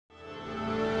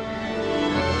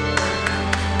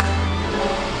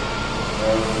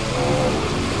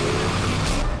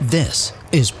This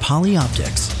is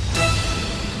PolyOptics,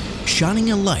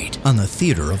 shining a light on the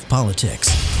theater of politics.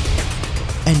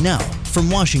 And now, from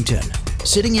Washington,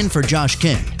 sitting in for Josh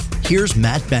King, here's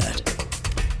Matt Bennett.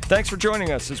 Thanks for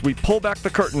joining us as we pull back the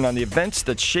curtain on the events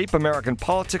that shape American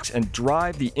politics and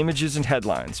drive the images and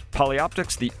headlines.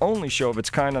 PolyOptics, the only show of its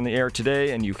kind on the air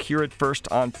today, and you hear it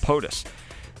first on POTUS.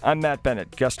 I'm Matt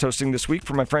Bennett, guest hosting this week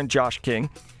for my friend Josh King.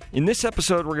 In this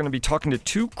episode, we're going to be talking to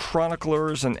two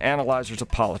chroniclers and analyzers of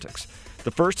politics. The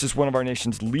first is one of our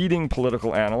nation's leading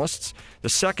political analysts. The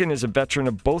second is a veteran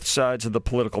of both sides of the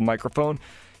political microphone.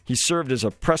 He served as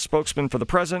a press spokesman for the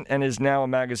president and is now a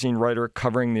magazine writer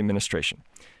covering the administration.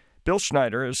 Bill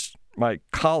Schneider is my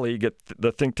colleague at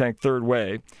the think tank Third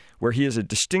Way, where he is a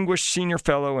distinguished senior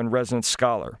fellow and resident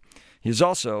scholar. He is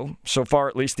also, so far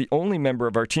at least, the only member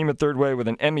of our team at Third Way with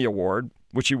an Emmy Award,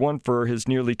 which he won for his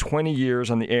nearly 20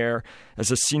 years on the air as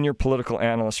a senior political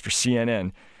analyst for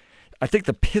CNN. I think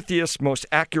the pithiest, most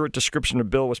accurate description of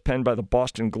Bill was penned by the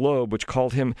Boston Globe, which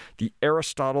called him the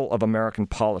Aristotle of American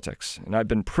politics. And I've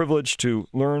been privileged to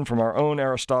learn from our own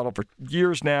Aristotle for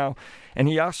years now, and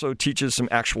he also teaches some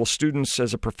actual students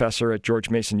as a professor at George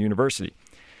Mason University.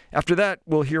 After that,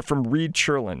 we'll hear from Reed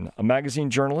Cherlin, a magazine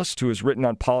journalist who has written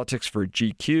on politics for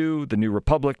GQ, The New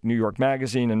Republic, New York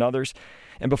Magazine, and others.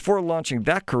 And before launching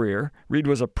that career, Reed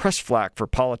was a press flack for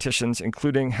politicians,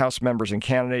 including House members and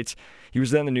candidates. He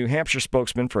was then the New Hampshire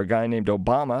spokesman for a guy named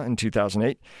Obama in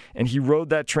 2008, and he rode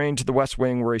that train to the West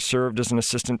Wing where he served as an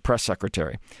assistant press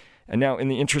secretary. And now, in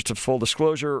the interest of full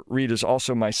disclosure, Reed is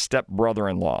also my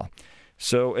step-brother-in-law.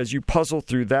 So as you puzzle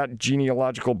through that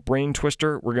genealogical brain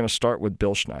twister, we're going to start with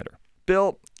Bill Schneider.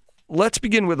 Bill, let's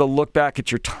begin with a look back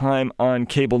at your time on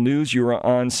cable news. You were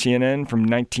on CNN from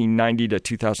 1990 to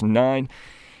 2009.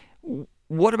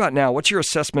 What about now? What's your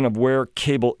assessment of where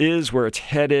cable is, where it's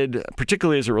headed,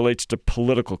 particularly as it relates to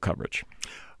political coverage?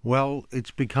 Well,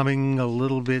 it's becoming a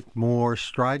little bit more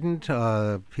strident.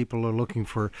 People are looking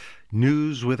for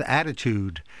news with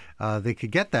attitude. They could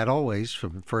get that always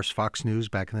from first Fox News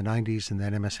back in the 90s and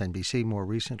then MSNBC more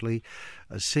recently.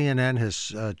 CNN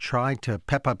has tried to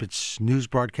pep up its news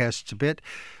broadcasts a bit,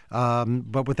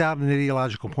 but without an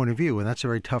ideological point of view, and that's a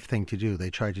very tough thing to do.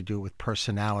 They try to do it with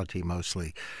personality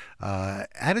mostly.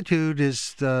 Attitude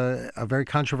is a very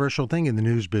controversial thing in the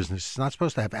news business. It's not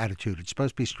supposed to have attitude. It's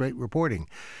supposed to be straight reporting.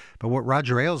 But what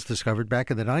Roger Ailes discovered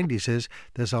back in the 90s is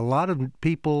there's a lot of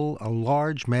people, a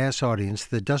large mass audience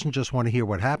that doesn't just want to hear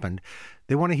what happened.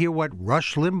 They want to hear what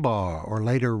Rush Limbaugh or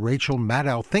later Rachel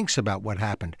Maddow thinks about what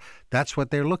happened. That's what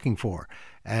they're looking for.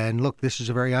 And look, this is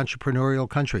a very entrepreneurial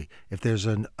country. If there's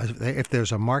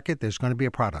a market, there's going to be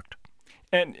a product.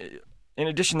 And in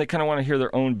addition, they kind of want to hear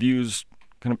their own views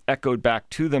kind of echoed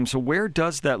back to them. So where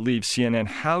does that leave CNN?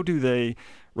 How do they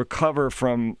recover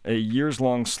from a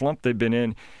years-long slump they've been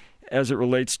in as it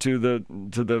relates to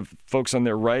the folks on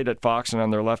their right at Fox and on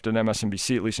their left at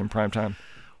MSNBC, at least in prime time?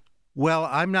 Well,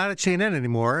 I'm not at CNN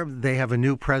anymore. They have a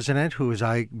new president who, as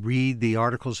I read the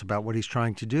articles about what he's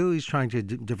trying to do, he's trying to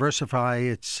diversify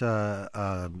its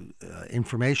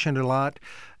information a lot.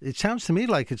 It sounds to me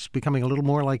like it's becoming a little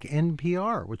more like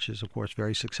NPR, which is, of course,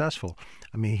 very successful.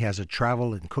 I mean, he has a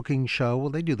travel and cooking show.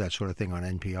 Well, they do that sort of thing on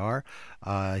NPR.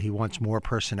 He wants more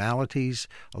personalities,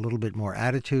 a little bit more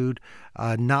attitude,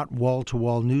 not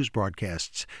wall-to-wall news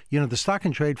broadcasts. You know, the stock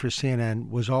and trade for CNN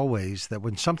was always that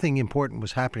when something important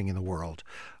was happening in the world,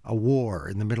 a war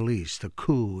in the Middle East, a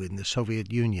coup in the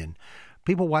Soviet Union,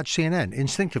 people watch CNN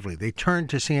instinctively. They turn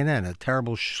to CNN, a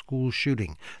terrible school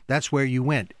shooting. That's where you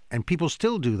went, and people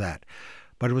still do that.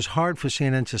 But it was hard for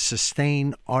CNN to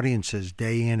sustain audiences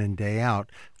day in and day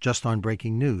out just on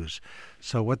breaking news.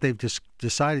 So what they've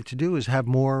decided to do is have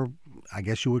more, I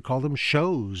guess you would call them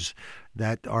shows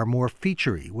that are more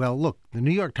featurey. Well, look, the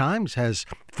New York Times has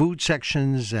food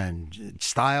sections and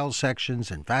style sections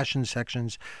and fashion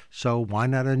sections, so why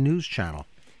not a news channel?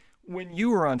 When you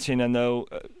were on CNN, though,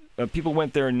 people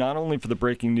went there not only for the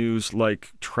breaking news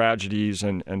like tragedies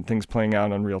and things playing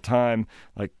out in real time,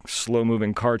 like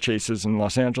slow-moving car chases in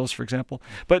Los Angeles, for example,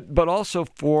 but also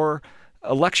for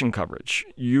election coverage.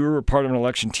 You were part of an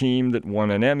election team that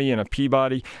won an Emmy and a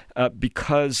Peabody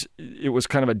because it was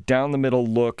kind of a down-the-middle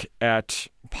look at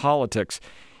politics.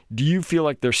 Do you feel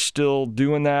like they're still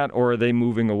doing that, or are they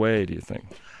moving away, do you think?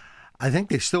 I think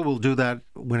they still will do that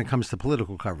when it comes to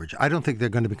political coverage. I don't think they're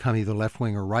going to become either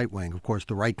left-wing or right-wing. Of course,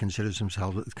 the right considers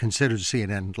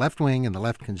CNN left-wing, and the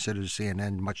left considers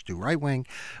CNN much too right-wing,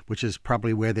 which is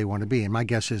probably where they want to be. And my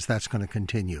guess is that's going to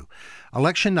continue.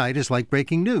 Election night is like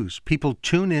breaking news. People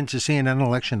tune in to CNN on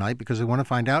election night because they want to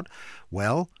find out,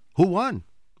 well, who won?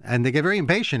 And they get very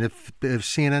impatient if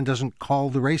CNN doesn't call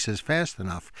the races fast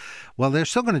enough. Well, they're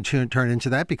still going to turn into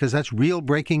that because that's real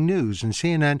breaking news. And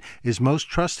CNN is most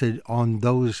trusted on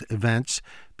those events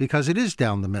because it is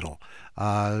down the middle.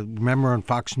 Remember on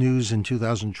Fox News in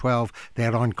 2012, they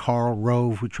had on Karl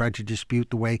Rove, who tried to dispute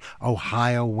the way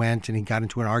Ohio went, and he got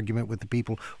into an argument with the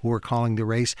people who were calling the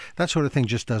race. That sort of thing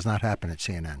just does not happen at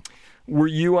CNN. Were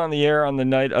you on the air on the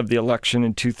night of the election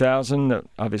in 2000 that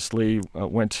obviously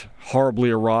went horribly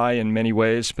awry in many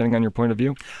ways, depending on your point of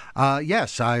view?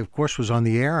 Yes, I, of course, was on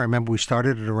the air. I remember we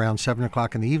started at around 7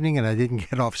 o'clock in the evening, and I didn't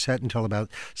get off set until about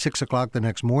 6 o'clock the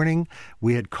next morning.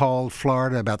 We had called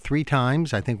Florida about 3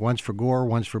 times, I think once for Gore,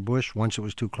 once for Bush, once it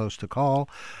was too close to call.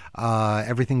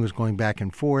 Everything was going back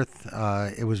and forth.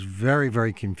 It was very,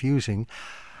 very confusing.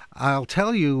 I'll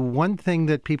tell you one thing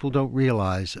that people don't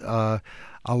realize.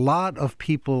 A lot of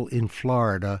people in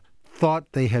Florida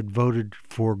thought they had voted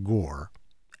for Gore,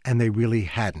 and they really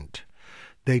hadn't.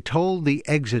 They told the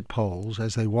exit polls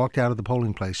as they walked out of the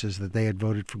polling places that they had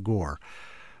voted for Gore.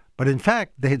 But in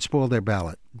fact, they had spoiled their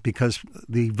ballot because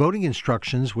the voting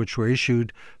instructions, which were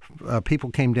issued,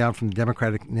 people came down from the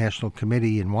Democratic National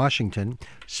Committee in Washington,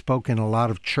 spoke in a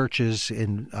lot of churches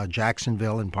in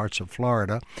Jacksonville and parts of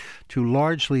Florida to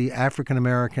largely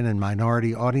African-American and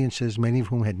minority audiences, many of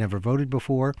whom had never voted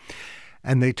before.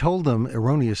 And they told them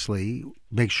erroneously,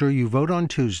 make sure you vote on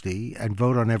Tuesday and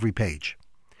vote on every page.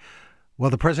 Well,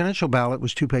 the presidential ballot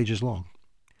was 2 pages long.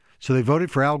 So they voted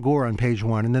for Al Gore on page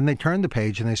 1, and then they turned the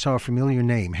page and they saw a familiar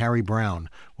name, Harry Brown.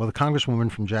 Well, the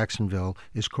congresswoman from Jacksonville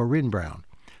is Corinne Brown.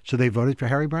 So they voted for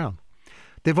Harry Brown.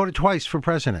 They voted twice for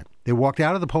president. They walked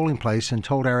out of the polling place and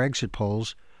told our exit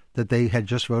polls that they had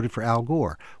just voted for Al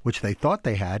Gore, which they thought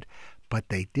they had, but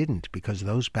they didn't because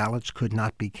those ballots could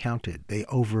not be counted. They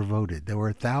overvoted. There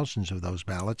were thousands of those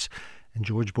ballots, and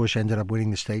George Bush ended up winning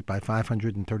the state by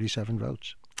 537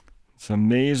 votes. It's an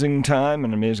amazing time,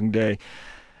 an amazing day.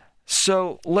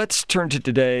 So let's turn to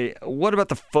today. What about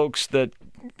the folks that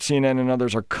CNN and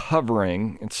others are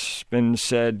covering? It's been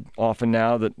said often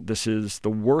now that this is the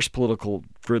worst political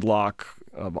gridlock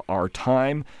of our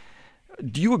time.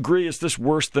 Do you agree? Is this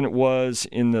worse than it was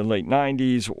in the late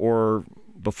 90s or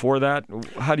before that?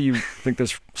 How do you think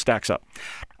this stacks up?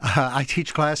 I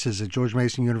teach classes at George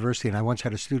Mason University, and I once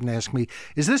had a student ask me,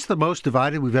 is this the most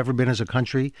divided we've ever been as a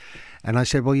country? And I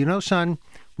said, well, you know, son,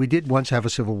 we did once have a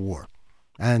civil war.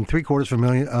 And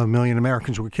 750,000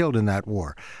 Americans were killed in that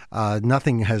war.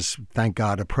 Nothing has, thank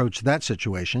God, approached that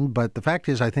situation. But the fact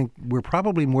is, I think we're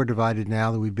probably more divided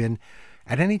now than we've been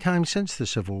at any time since the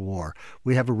Civil War.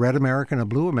 We have a red America and a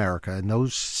blue America, and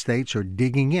those states are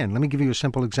digging in. Let me give you a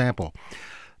simple example.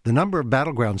 The number of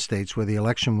battleground states where the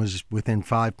election was within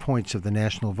 5 points of the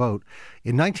national vote,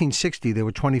 in 1960, there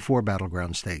were 24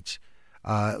 battleground states.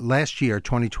 Last year,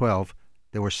 2012,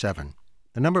 there were 7.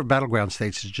 The number of battleground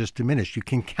states has just diminished. You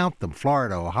can count them: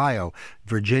 Florida, Ohio,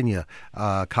 Virginia,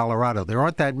 Colorado. There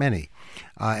aren't that many,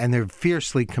 and they're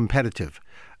fiercely competitive.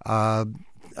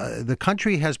 The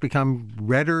country has become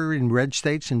redder in red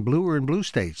states and bluer in blue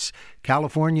states.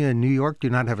 California and New York do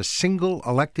not have a single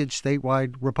elected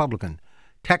statewide Republican.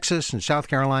 Texas and South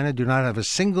Carolina do not have a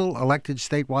single elected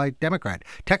statewide Democrat.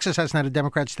 Texas hasn't had a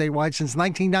Democrat statewide since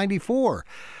 1994.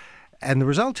 And the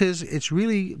result is it's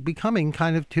really becoming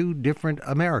kind of 2 different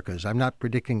Americas. I'm not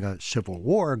predicting a civil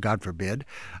war, God forbid,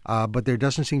 but there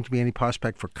doesn't seem to be any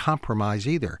prospect for compromise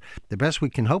either. The best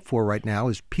we can hope for right now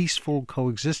is peaceful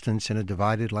coexistence in a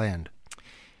divided land.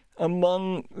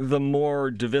 Among the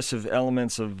more divisive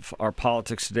elements of our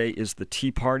politics today is the Tea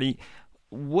Party.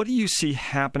 What do you see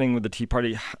happening with the Tea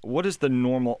Party? What is the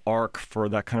normal arc for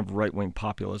that kind of right-wing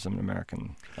populism in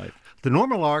American life? The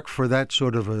normal arc for that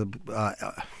sort of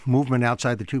a movement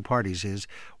outside the 2 parties is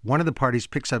one of the parties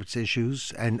picks up its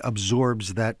issues and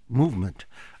absorbs that movement,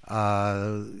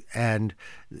 and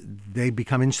they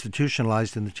become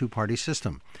institutionalized in the 2-party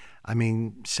system. I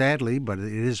mean, sadly, but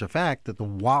it is a fact that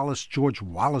the George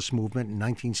Wallace movement in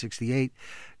 1968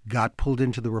 got pulled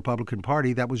into the Republican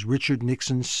Party. That was Richard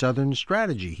Nixon's Southern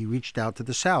strategy. He reached out to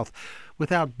the South.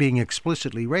 Without being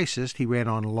explicitly racist, he ran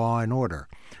on law and order.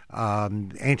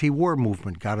 Anti-war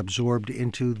movement got absorbed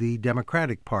into the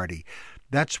Democratic Party.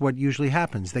 That's what usually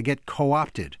happens. They get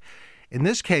co-opted. In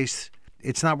this case,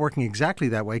 it's not working exactly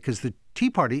that way because the Tea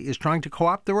Party is trying to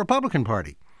co-opt the Republican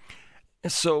Party.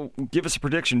 So give us a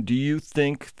prediction. Do you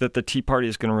think that the Tea Party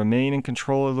is going to remain in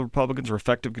control of the Republicans or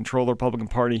effective control of the Republican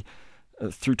Party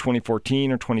through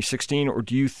 2014 or 2016? Or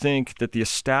do you think that the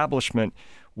establishment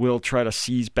will try to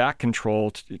seize back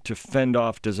control to fend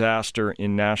off disaster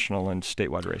in national and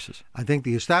statewide races? I think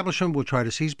the establishment will try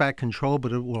to seize back control,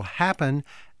 but it will happen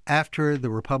after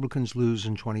the Republicans lose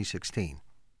in 2016.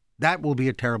 That will be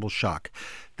a terrible shock.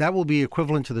 That will be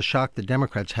equivalent to the shock the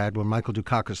Democrats had when Michael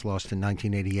Dukakis lost in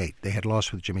 1988. They had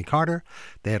lost with Jimmy Carter.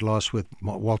 They had lost with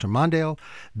Walter Mondale.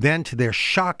 Then, to their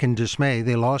shock and dismay,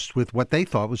 they lost with what they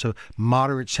thought was a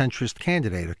moderate centrist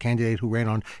candidate, a candidate who ran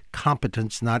on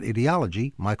competence, not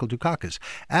ideology, Michael Dukakis.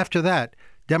 After that,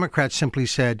 Democrats simply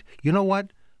said, you know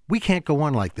what? We can't go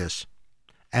on like this.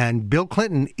 And Bill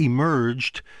Clinton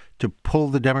emerged to pull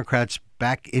the Democrats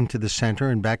back into the center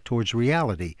and back towards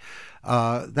reality.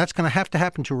 That's going to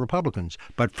happen to Republicans.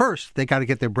 But first, they got to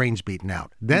get their brains beaten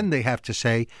out. Then they have to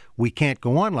say, we can't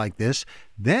go on like this.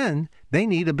 Then they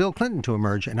need a Bill Clinton to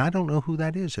emerge, and I don't know who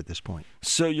that is at this point.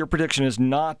 So your prediction is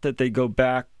not that they go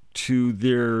back to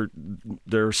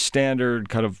their standard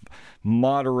kind of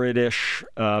moderate-ish,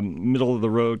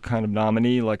 middle-of-the-road kind of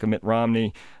nominee like a Mitt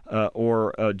Romney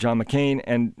or John McCain,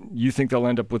 and you think they'll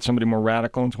end up with somebody more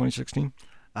radical in 2016?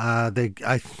 I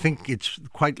think it's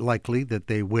quite likely that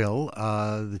they will.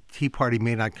 The Tea Party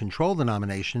may not control the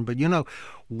nomination, but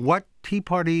what Tea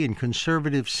Party and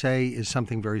conservatives say is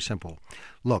something very simple.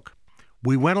 Look,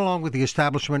 we went along with the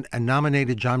establishment and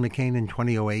nominated John McCain in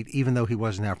 2008, even though he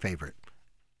wasn't our favorite.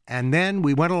 And then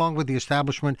we went along with the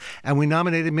establishment and we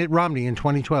nominated Mitt Romney in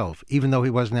 2012, even though he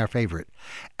wasn't our favorite.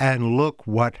 And look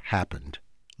what happened.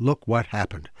 Look what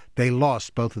happened. They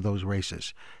lost both of those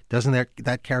races. Doesn't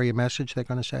that carry a message, they're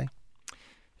going to say?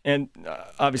 And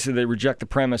obviously they reject the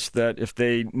premise that if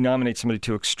they nominate somebody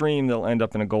too extreme, they'll end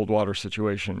up in a Goldwater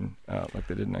situation like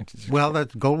they did in 1960. Well,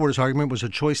 that Goldwater's argument was a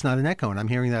choice, not an echo, and I'm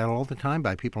hearing that all the time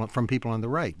from people on the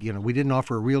right. We didn't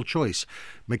offer a real choice.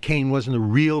 McCain wasn't a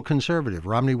real conservative.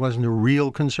 Romney wasn't a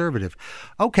real conservative.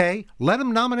 Okay, let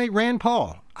them nominate Rand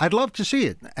Paul. I'd love to see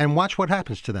it, and watch what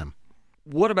happens to them.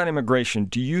 What about immigration?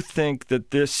 Do you think that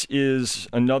this is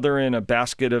another in a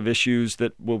basket of issues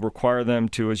that will require them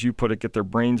to, as you put it, get their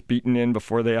brains beaten in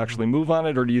before they actually move on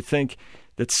it? Or do you think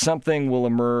that something will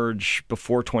emerge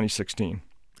before 2016?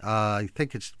 I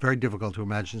think it's very difficult to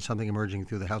imagine something emerging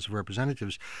through the House of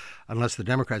Representatives unless the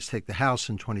Democrats take the House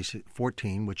in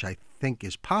 2014, which I think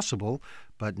is possible,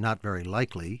 but not very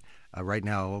likely. Right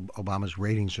now, Obama's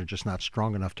ratings are just not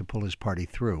strong enough to pull his party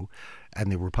through,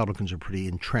 and the Republicans are pretty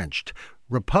entrenched.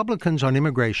 Republicans on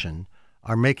immigration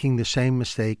are making the same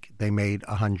mistake they made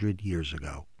 100 years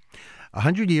ago.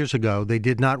 100 years ago, they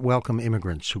did not welcome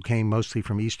immigrants who came mostly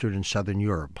from Eastern and Southern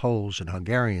Europe, Poles and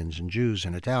Hungarians and Jews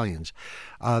and Italians.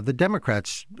 The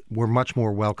Democrats were much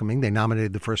more welcoming. They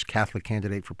nominated the first Catholic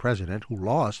candidate for president, who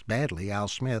lost badly, Al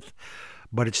Smith.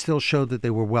 But it still showed that they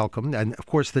were welcomed. And, of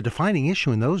course, the defining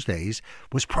issue in those days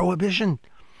was prohibition.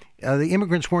 The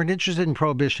immigrants weren't interested in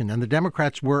prohibition, and the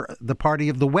Democrats were the party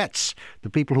of the wets, the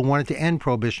people who wanted to end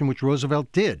prohibition, which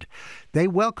Roosevelt did. They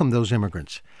welcomed those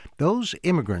immigrants. Those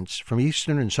immigrants from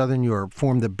Eastern and Southern Europe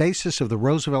formed the basis of the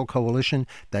Roosevelt coalition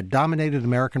that dominated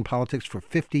American politics for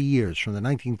 50 years, from the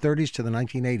 1930s to the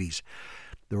 1980s.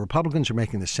 The Republicans are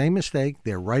making the same mistake.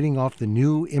 They're writing off the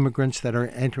new immigrants that are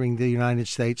entering the United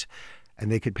States,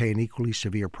 and they could pay an equally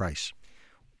severe price.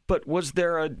 But was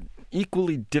there an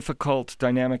equally difficult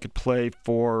dynamic at play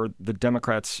for the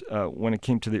Democrats when it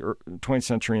came to the 20th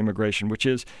century immigration, which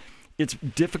is it's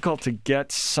difficult to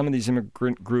get some of these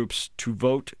immigrant groups to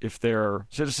vote if they're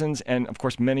citizens, and, of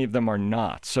course, many of them are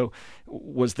not. So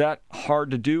was that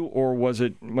hard to do, or was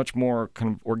it much more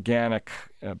kind of organic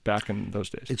back in those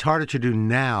days? It's harder to do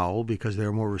now because there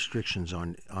are more restrictions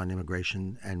on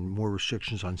immigration and more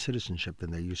restrictions on citizenship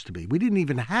than there used to be. We didn't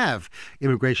even have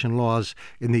immigration laws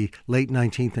in the late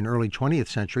 19th and early 20th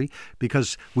century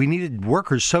because we needed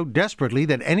workers so desperately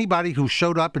that anybody who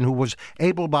showed up and who was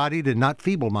able-bodied and not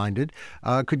feeble-minded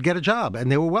could get a job, and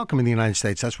they were welcome in the United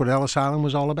States. That's what Ellis Island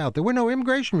was all about. There were no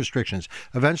immigration restrictions.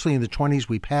 Eventually, in the 20s,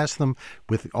 we passed them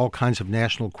with all kinds of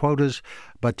national quotas,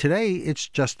 but today it's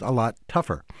just a lot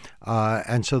tougher.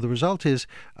 And so the result is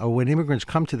when immigrants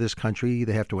come to this country,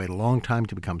 they have to wait a long time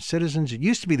to become citizens. It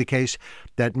used to be the case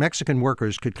that Mexican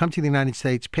workers could come to the United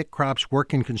States, pick crops,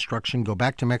 work in construction, go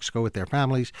back to Mexico with their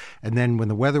families, and then when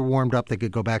the weather warmed up, they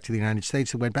could go back to the United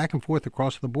States. They went back and forth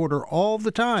across the border all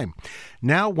the time.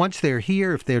 Now, once they're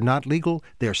here, if they're not legal,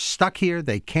 they're stuck here,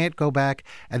 they can't go back,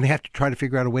 and they have to try to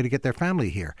figure out a way to get their family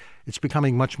here. It's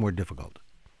becoming much more difficult.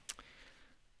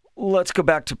 Let's go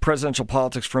back to presidential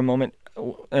politics for a moment,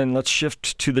 and let's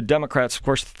shift to the Democrats. Of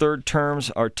course, third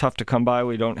terms are tough to come by.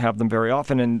 We don't have them very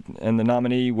often, and the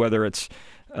nominee, whether it's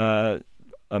a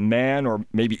man or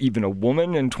maybe even a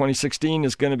woman in 2016,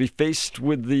 is going to be faced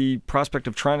with the prospect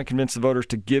of trying to convince the voters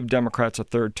to give Democrats a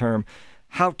third term.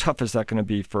 How tough is that going to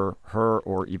be for her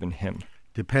or even him?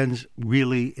 Depends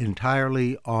really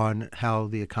entirely on how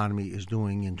the economy is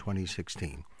doing in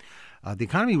 2016. The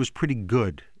economy was pretty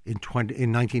good in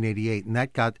 1988, and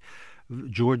that got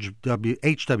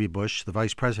H.W. Bush, the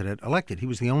vice president, elected. He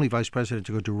was the only vice president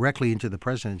to go directly into the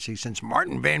presidency since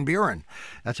Martin Van Buren.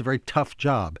 That's a very tough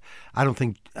job. I don't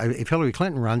think, if Hillary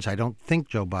Clinton runs, I don't think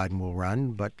Joe Biden will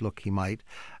run, but look, he might.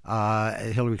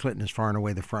 Hillary Clinton is far and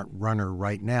away the front runner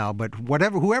right now, but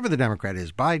whoever the Democrat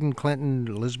is, Biden, Clinton,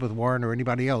 Elizabeth Warren, or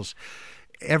anybody else,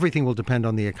 everything will depend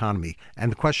on the economy.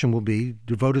 And the question will be,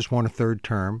 do voters want a third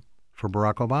term for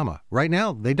Barack Obama? Right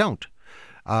now, they don't.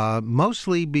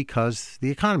 Mostly because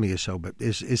the economy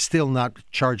is still not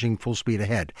charging full speed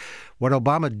ahead. What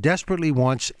Obama desperately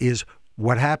wants is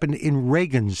what happened in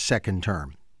Reagan's second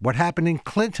term, what happened in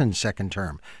Clinton's second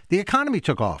term. The economy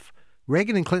took off.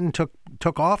 Reagan and Clinton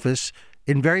took office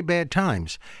in very bad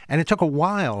times, and it took a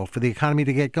while for the economy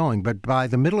to get going. But by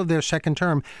the middle of their second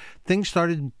term, things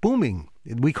started booming.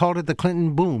 We called it the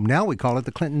Clinton boom. Now we call it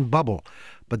the Clinton bubble.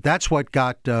 But that's what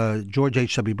got George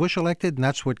H.W. Bush elected, and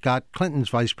that's what got Clinton's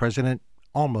vice president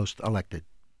almost elected.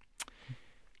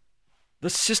 The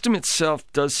system itself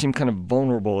does seem kind of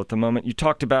vulnerable at the moment. You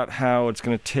talked about how it's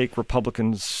going to take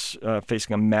Republicans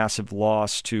facing a massive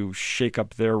loss to shake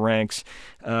up their ranks,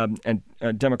 and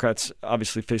Democrats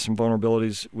obviously face some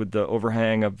vulnerabilities with the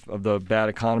overhang of the bad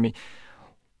economy.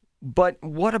 But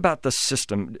what about the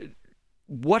system?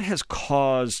 What has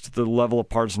caused the level of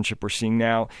partisanship we're seeing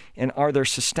now? And are there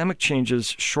systemic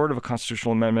changes short of a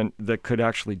constitutional amendment that could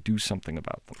actually do something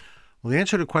about them? Well, the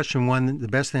answer to question one, the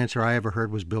best answer I ever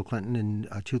heard was Bill Clinton in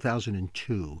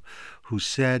 2002, who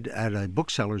said at a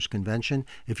booksellers convention,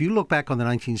 if you look back on the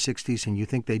 1960s and you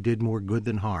think they did more good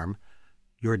than harm,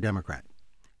 you're a Democrat.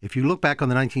 If you look back on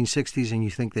the 1960s and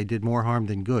you think they did more harm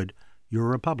than good, you're a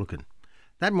Republican.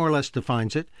 That more or less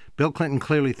defines it. Bill Clinton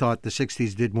clearly thought the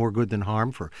 60s did more good than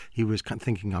harm. He was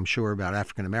thinking, I'm sure, about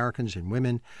African Americans and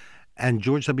women. And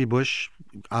George W. Bush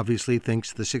obviously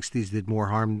thinks the 60s did more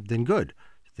harm than good.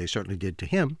 They certainly did to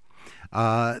him.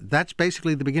 That's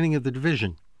basically the beginning of the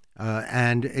division.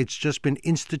 And it's just been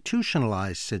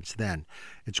institutionalized since then.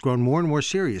 It's grown more and more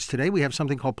serious. Today we have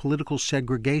something called political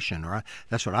segregation, or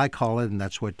that's what I call it, and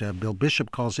that's what Bill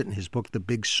Bishop calls it in his book, The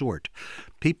Big Sort.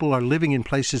 People are living in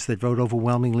places that vote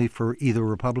overwhelmingly for either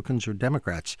Republicans or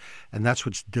Democrats, and that's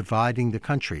what's dividing the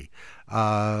country.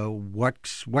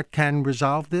 What can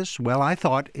resolve this? Well, I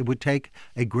thought it would take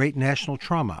a great national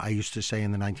trauma, I used to say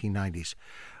in the 1990s.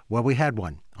 Well, we had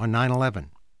one on 9/11,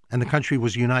 and the country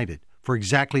was united for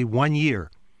exactly 1 year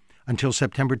until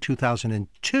September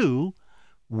 2002,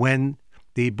 when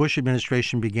the Bush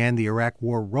administration began the Iraq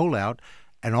War rollout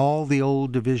and all the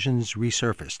old divisions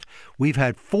resurfaced. We've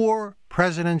had 4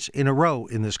 presidents in a row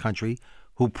in this country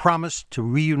who promised to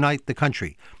reunite the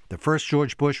country. The first,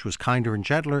 George Bush, was kinder and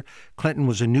gentler. Clinton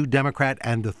was a new Democrat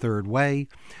and the third way.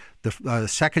 The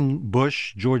second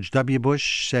Bush, George W.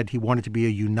 Bush, said he wanted to be a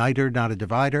uniter, not a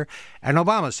divider. And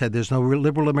Obama said there's no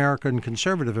liberal America and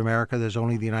conservative America. There's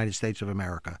only the United States of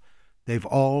America. They've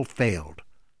all failed.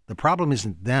 The problem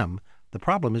isn't them. The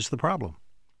problem is the problem.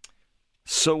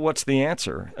 So what's the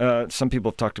answer? Some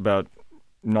people have talked about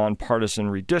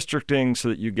nonpartisan redistricting so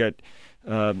that you get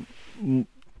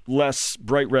less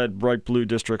bright red, bright blue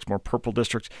districts, more purple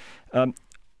districts.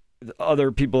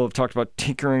 Other people have talked about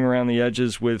tinkering around the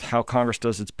edges with how Congress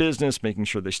does its business, making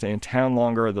sure they stay in town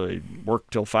longer, they work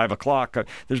till 5 o'clock.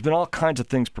 There's been all kinds of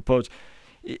things proposed.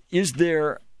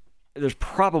 There's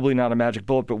probably not a magic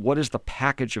bullet, but what is the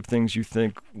package of things you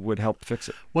think would help fix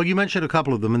it? Well, you mentioned a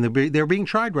couple of them, and they're being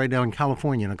tried right now in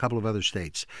California and a couple of other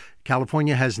states.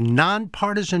 California has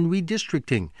nonpartisan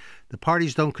redistricting. The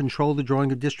parties don't control the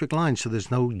drawing of district lines, so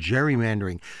there's no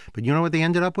gerrymandering. But you know what they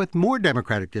ended up with? More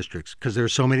Democratic districts, because there are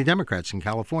so many Democrats in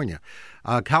California.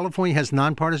 California has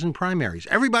nonpartisan primaries.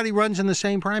 Everybody runs in the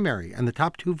same primary, and the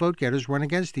top 2 vote-getters run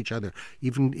against each other,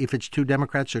 even if it's 2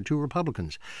 Democrats or 2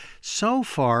 Republicans. So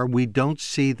far, we don't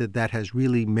see that has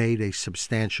really made a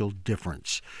substantial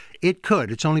difference. It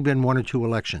could. It's only been 1 or 2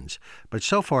 elections. But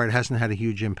so far, it hasn't had a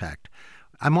huge impact.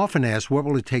 I'm often asked, what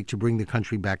will it take to bring the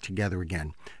country back together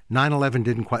again?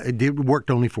 9/11 worked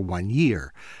only for 1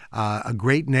 year. A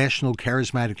great national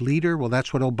charismatic leader, well,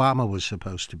 that's what Obama was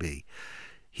supposed to be.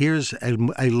 Here's a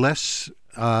less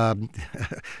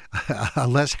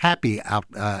happy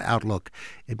outlook.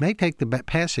 It may take the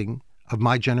passing of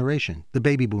my generation, the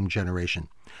baby boom generation.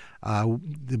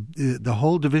 The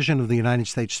whole division of the United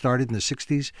States started in the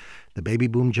 60s. The baby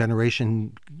boom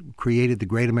generation created the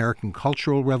great American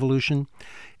cultural revolution.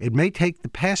 It may take the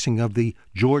passing of the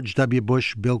George W.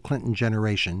 Bush, Bill Clinton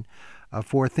generation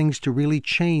for things to really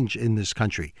change in this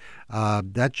country.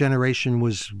 That generation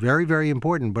was very, very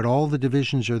important, but all the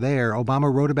divisions are there.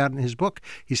 Obama wrote about it in his book.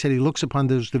 He said he looks upon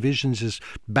those divisions as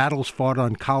battles fought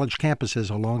on college campuses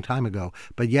a long time ago,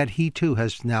 but yet he too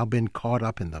has now been caught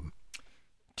up in them.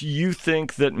 Do you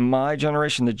think that my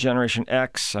generation, the Generation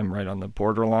X, I'm right on the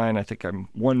borderline. I think I'm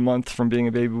 1 month from being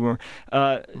a baby boomer,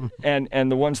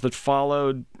 and the ones that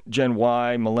followed, Gen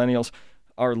Y, millennials,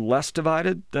 are less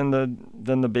divided than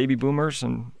the baby boomers?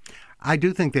 And I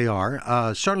do think they are.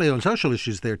 Certainly on social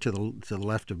issues, they're to the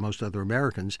left of most other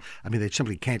Americans. I mean, they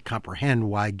simply can't comprehend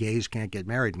why gays can't get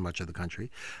married in much of the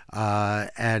country. But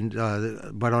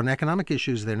on economic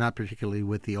issues, they're not particularly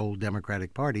with the old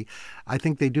Democratic Party. I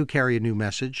think they do carry a new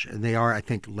message, and they are, I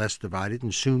think, less divided,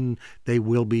 and soon they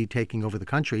will be taking over the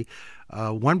country.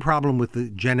 One problem with the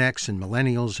Gen X and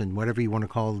millennials and whatever you want to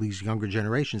call these younger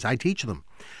generations, I teach them.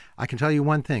 I can tell you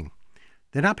one thing.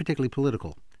 They're not particularly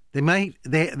political.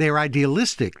 They're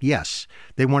idealistic, yes.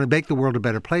 They want to make the world a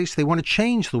better place. They want to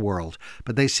change the world.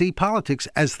 But they see politics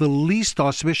as the least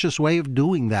auspicious way of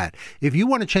doing that. If you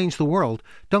want to change the world,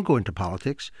 don't go into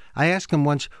politics. I asked them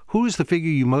once, who is the figure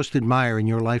you most admire in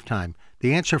your lifetime?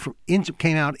 The answer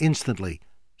came out instantly,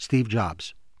 Steve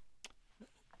Jobs.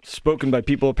 Spoken by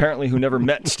people apparently who never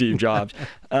met Steve Jobs.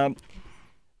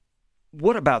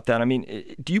 What about that? I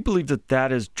mean, do you believe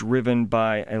that is driven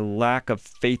by a lack of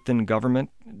faith in government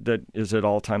that is at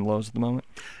all-time lows at the moment?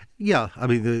 Yeah. I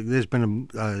mean, there's been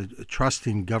a trust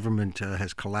in government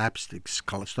has collapsed. It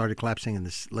started collapsing in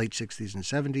the late 60s and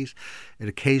 70s. It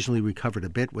occasionally recovered a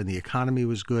bit when the economy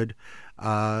was good.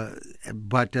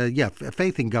 But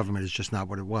faith in government is just not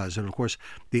what it was. And, of course,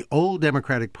 the old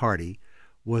Democratic Party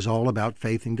was all about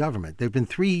faith in government. There have been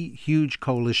 3 huge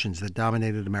coalitions that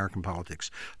dominated American politics.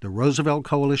 The Roosevelt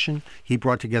Coalition, he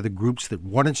brought together groups that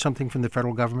wanted something from the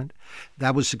federal government.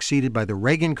 That was succeeded by the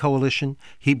Reagan Coalition.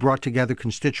 He brought together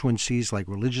constituencies like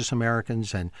religious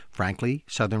Americans and, frankly,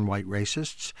 Southern white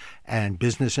racists and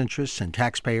business interests and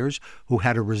taxpayers who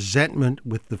had a resentment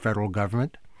with the federal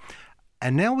government.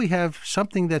 And now we have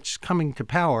something that's coming to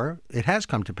power. It has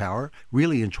come to power,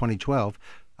 really, in 2012.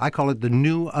 I call it the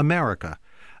New America.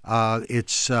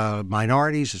 It's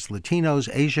minorities, it's Latinos,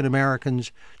 Asian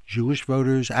Americans, Jewish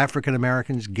voters, African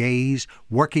Americans, gays,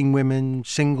 working women,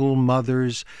 single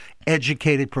mothers,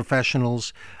 educated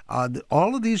professionals.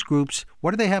 All of these groups,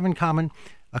 what do they have in common?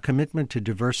 A commitment to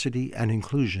diversity and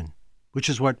inclusion, which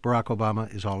is what Barack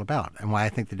Obama is all about, and why I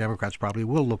think the Democrats probably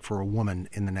will look for a woman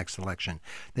in the next election.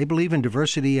 They believe in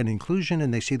diversity and inclusion,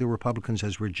 and they see the Republicans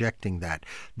as rejecting that.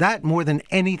 That, more than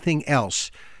anything else,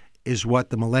 is what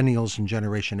the millennials and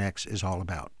Generation X is all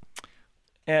about.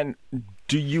 And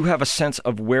do you have a sense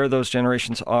of where those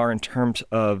generations are in terms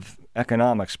of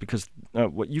economics? Because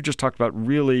what you just talked about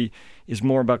really is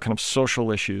more about kind of social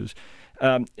issues.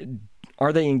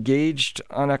 Are they engaged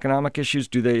on economic issues?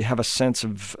 Do they have a sense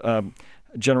of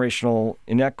generational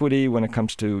inequity when it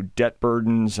comes to debt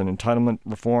burdens and entitlement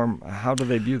reform? How do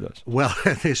they view this? Well,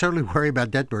 they certainly worry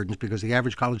about debt burdens because the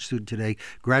average college student today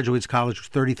graduates college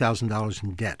with $30,000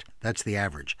 in debt. That's the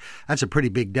average. That's a pretty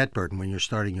big debt burden when you're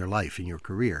starting your life and your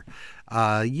career.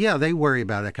 They worry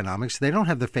about economics. They don't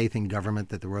have the faith in government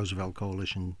that the Roosevelt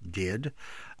Coalition did.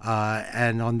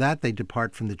 And on that, they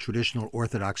depart from the traditional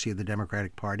orthodoxy of the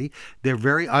Democratic Party. They're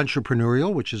very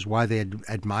entrepreneurial, which is why they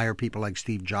admire people like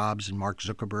Steve Jobs and Mark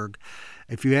Zuckerberg.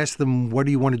 If you ask them, what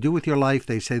do you want to do with your life?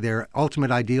 They say their ultimate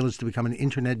ideal is to become an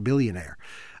internet billionaire.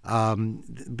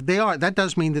 That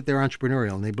does mean that they're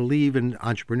entrepreneurial, and they believe in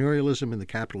entrepreneurialism in the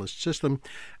capitalist system,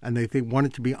 and they want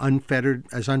it to be unfettered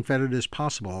as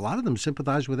possible. A lot of them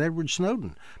sympathize with Edward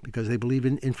Snowden because they believe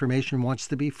in information wants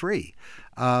to be free.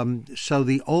 So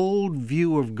the old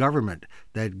view of government,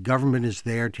 that government is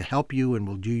there to help you and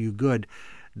will do you good,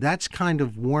 that's kind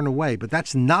of worn away. But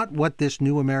that's not what this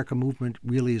New America movement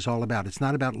really is all about. It's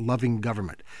not about loving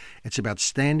government. It's about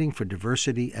standing for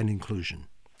diversity and inclusion.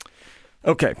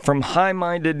 Okay, from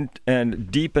high-minded and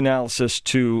deep analysis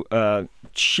to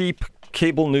cheap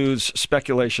cable news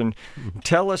speculation,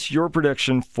 tell us your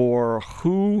prediction for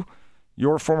who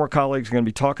your former colleagues are going to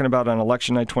be talking about on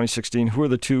Election Night 2016. Who are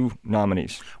the 2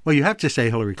 nominees? Well, you have to say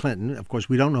Hillary Clinton. Of course,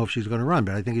 we don't know if she's going to run,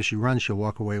 but I think if she runs, she'll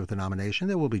walk away with the nomination.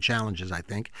 There will be challenges, I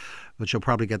think, but she'll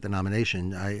probably get the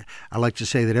nomination. I like to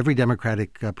say that every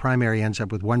Democratic primary ends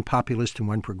up with one populist and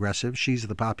one progressive. She's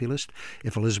the populist.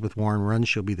 If Elizabeth Warren runs,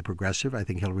 she'll be the progressive. I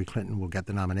think Hillary Clinton will get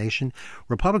the nomination.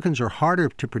 Republicans are harder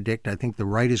to predict. I think the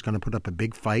right is going to put up a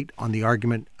big fight on the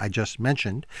argument I just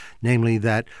mentioned, namely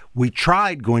that we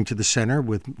tried going to the center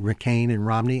with McCain and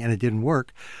Romney, and it didn't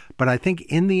work. But I think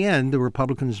in the end, the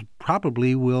Republicans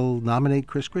probably will nominate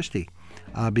Chris Christie.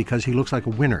 because he looks like a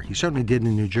winner. He certainly did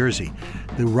in New Jersey.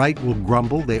 The right will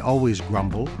grumble. They always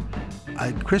grumble.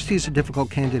 Christie is a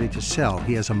difficult candidate to sell.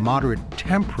 He has a moderate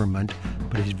temperament,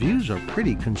 but his views are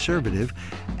pretty conservative,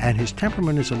 and his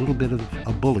temperament is a little bit of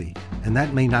a bully, and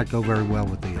that may not go very well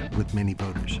with many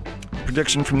voters.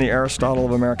 Prediction from the Aristotle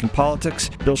of American politics.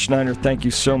 Bill Schneider, thank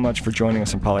you so much for joining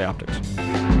us on Polyoptics.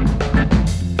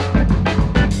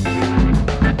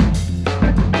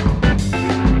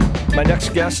 My next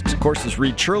guest, of course, is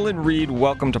Reed Cherlin. Reed,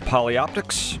 welcome to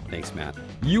Polyoptics. Thanks, Matt.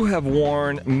 You have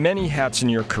worn many hats in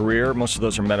your career. Most of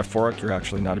those are metaphoric. You're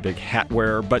actually not a big hat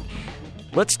wearer. But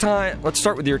let's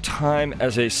start with your time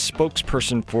as a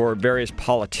spokesperson for various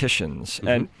politicians.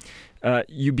 Mm-hmm. And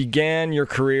you began your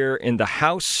career in the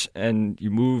House, and you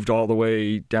moved all the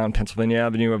way down Pennsylvania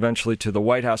Avenue, eventually to the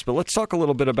White House. But let's talk a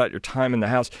little bit about your time in the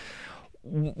House.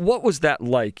 What was that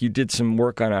like? You did some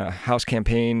work on a House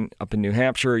campaign up in New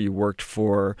Hampshire. You worked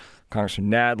for Congressman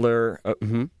Nadler.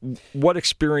 What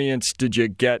experience did you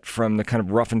get from the kind of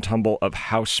rough and tumble of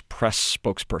House press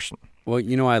spokesperson?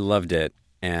 Well, I loved it.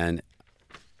 And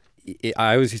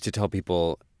I always used to tell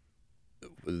people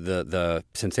the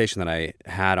sensation that I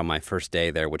had on my first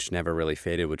day there, which never really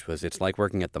faded, which was it's like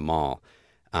working at the mall.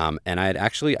 And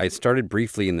I started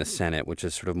briefly in the Senate, which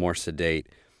is sort of more sedate.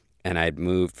 And I'd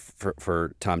moved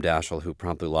for Tom Daschle, who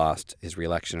promptly lost his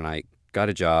reelection, and I got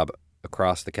a job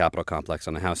across the Capitol complex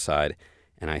on the House side,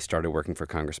 and I started working for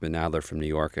Congressman Nadler from New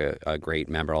York, a great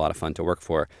member, a lot of fun to work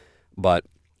for. But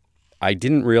I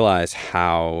didn't realize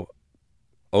how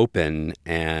open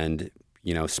and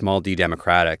small d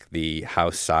democratic the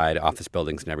House side office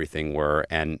buildings and everything were,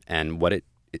 and what it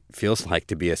feels like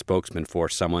to be a spokesman for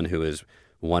someone who is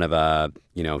one of a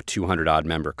 200-odd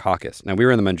member caucus. Now, we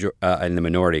were in the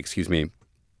minority,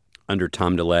 under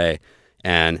Tom DeLay,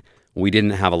 and we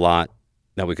didn't have a lot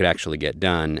that we could actually get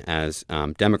done as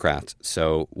Democrats.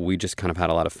 So we just kind of had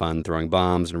a lot of fun throwing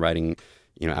bombs and writing,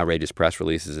 outrageous press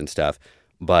releases and stuff.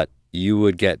 But you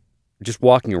would get, just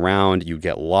walking around, you'd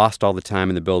get lost all the time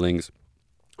in the buildings.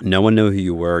 No one knew who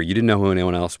you were. You didn't know who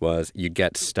anyone else was. You'd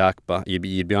get stuck.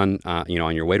 You'd be on, on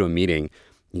your way to a meeting.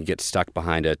 You get stuck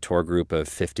behind a tour group of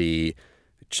 50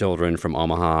 children from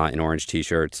Omaha in orange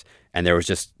T-shirts, and there was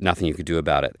just nothing you could do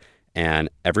about it. And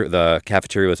the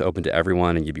cafeteria was open to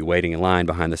everyone, and you'd be waiting in line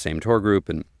behind the same tour group,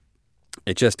 and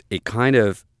it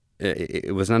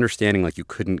was an understanding like you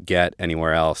couldn't get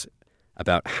anywhere else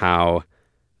about how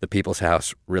the People's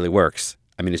House really works.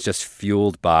 I mean, it's just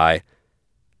fueled by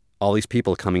all these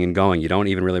people coming and going. You don't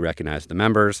even really recognize the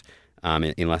members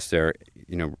unless they're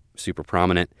super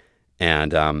prominent.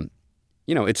 And,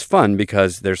 it's fun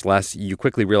because there's less, you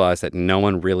quickly realize that no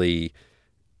one really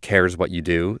cares what you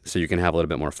do, so you can have a little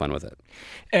bit more fun with it.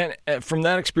 And from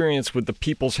that experience with the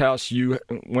People's House, you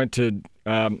went to,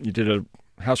 you did a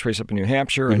House race up in New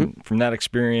Hampshire, and from that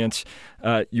experience,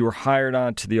 you were hired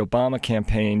on to the Obama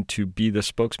campaign to be the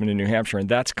spokesman in New Hampshire, and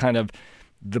that's kind of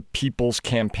the people's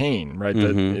campaign, right?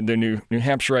 The New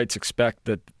Hampshireites expect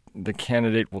that the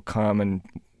candidate will come and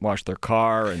wash their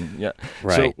car, and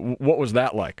Right. So what was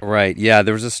that like? Right. Yeah.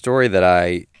 There was a story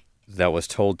that was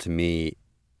told to me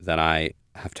that I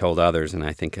have told others, and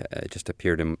I think it just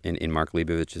appeared in Mark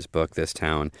Leibovich's book, This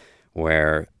Town,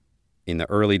 where in the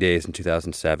early days in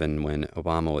 2007, when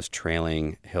Obama was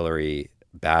trailing Hillary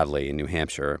badly in New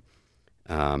Hampshire,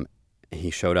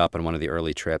 he showed up on one of the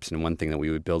early trips, and one thing that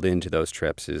we would build into those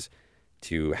trips is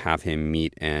to have him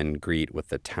meet and greet with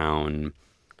the town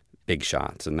big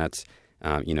shots, and that's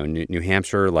New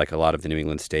Hampshire, like a lot of the New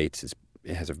England states,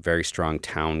 it has a very strong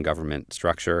town government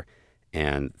structure,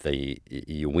 and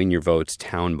you win your votes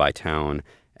town by town,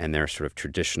 and they're sort of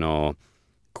traditional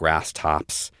grass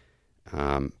tops,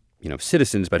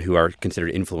 citizens, but who are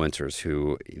considered influencers,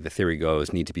 who the theory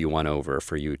goes need to be won over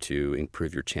for you to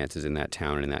improve your chances in that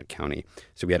town and in that county.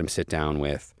 So we had him sit down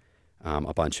with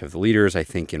a bunch of the leaders, I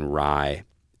think in Rye,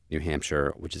 New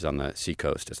Hampshire, which is on the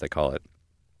seacoast, as they call it,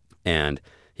 and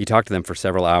he talked to them for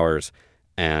several hours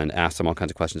and asked them all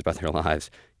kinds of questions about their lives,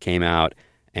 came out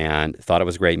and thought it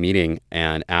was a great meeting.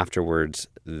 And afterwards,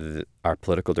 our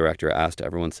political director asked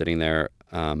everyone sitting there,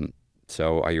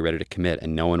 so are you ready to commit?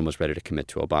 And no one was ready to commit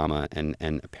to Obama.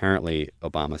 And apparently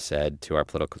Obama said to our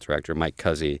political director, Mike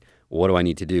Cuzzy, what do I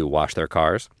need to do? Wash their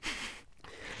cars?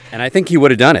 And I think he would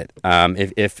have done it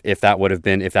if that would have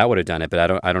done it.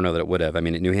 But I don't know that it would have. I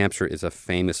mean, New Hampshire is a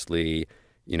famously,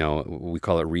 we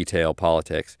call it retail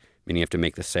politics, meaning you have to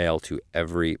make the sale to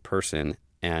every person.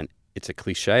 And it's a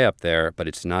cliche up there, but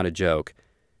it's not a joke.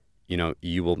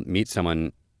 You will meet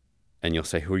someone and you'll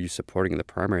say, who are you supporting in the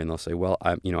primary? And they'll say, well,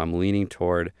 I'm leaning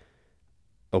toward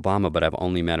Obama, but I've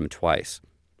only met him twice.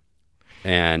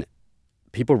 And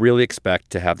people really expect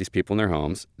to have these people in their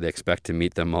homes. They expect to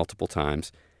meet them multiple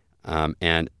times.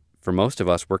 And for most of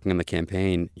us working on the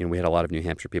campaign, we had a lot of New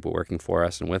Hampshire people working for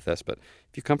us and with us. But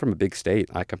if you come from a big state,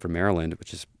 I come from Maryland,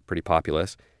 which is pretty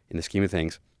populous in the scheme of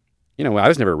things. I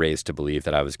was never raised to believe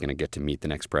that I was going to get to meet the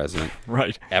next president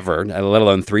right. ever, let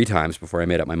alone 3 times before I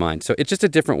made up my mind. So it's just a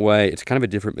different way. It's kind of a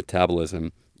different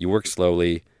metabolism. You work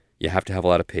slowly. You have to have a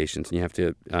lot of patience, and you have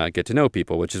to get to know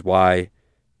people, which is why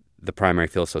the primary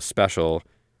feels so special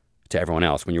to everyone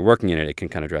else. When you're working in it, it can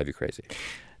kind of drive you crazy.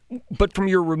 But from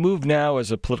your remove now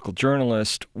as a political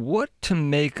journalist, what to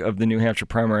make of the New Hampshire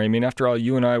primary? I mean, after all,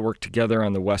 you and I worked together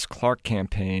on the Wes Clark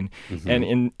campaign. Mm-hmm.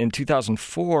 And in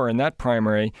 2004, in that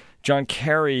primary, John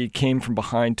Kerry came from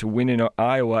behind to win in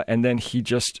Iowa, and then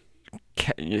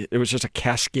it was just a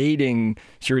cascading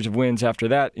series of wins after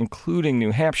that, including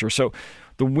New Hampshire. So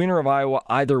the winner of Iowa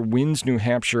either wins New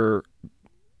Hampshire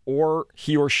or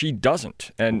he or she doesn't.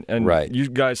 And right. You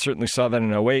guys certainly saw that in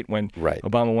 2008 when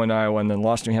Obama won Iowa and then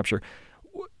lost New Hampshire.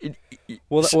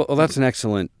 Well, that's an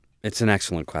excellent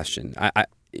question. And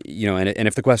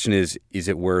if the question is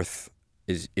it worth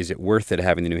it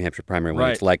having the New Hampshire primary when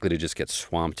it's likely to just get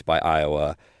swamped by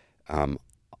Iowa?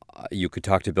 You could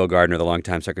talk to Bill Gardner, the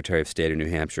longtime Secretary of State of New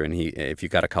Hampshire, and if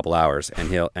you've got a couple hours, and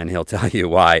he'll tell you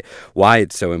why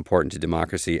it's so important to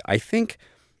democracy. I think.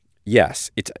 Yes,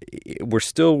 we're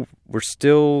still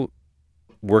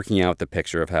working out the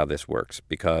picture of how this works,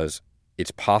 because it's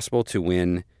possible to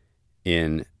win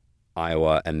in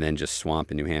Iowa and then just swamp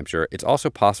in New Hampshire. It's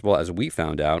also possible, as we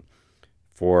found out,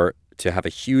 to have a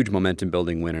huge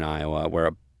momentum-building win in Iowa, where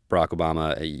Barack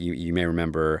Obama, you may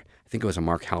remember, I think it was a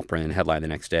Mark Halperin headline the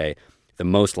next day, the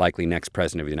most likely next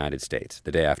president of the United States,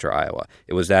 the day after Iowa.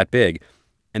 It was that big.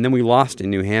 And then we lost in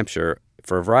New Hampshire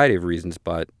for a variety of reasons,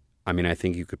 but I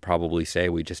think you could probably say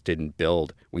we didn't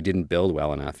build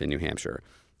well enough in New Hampshire.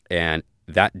 And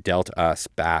that dealt us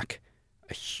back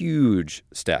a huge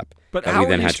step that we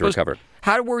then had to recover.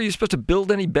 How were you supposed to build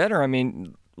any better? I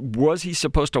mean, was he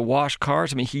supposed to wash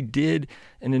cars? I mean, he did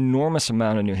an enormous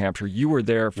amount in New Hampshire. You were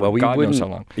there for God knows how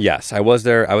long. Yes, I was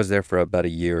there. I was there for about a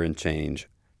year and change.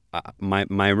 My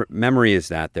memory is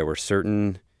that there were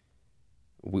certain...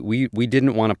 We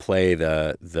didn't want to play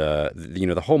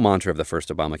the whole mantra of the first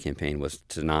Obama campaign was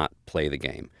to not play the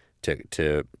game,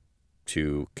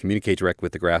 to communicate direct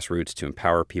with the grassroots, to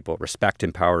empower people, respect,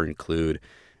 empower, include,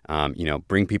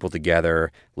 bring people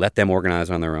together, let them organize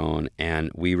on their own.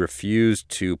 And we refused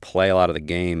to play a lot of the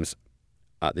games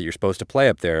that you're supposed to play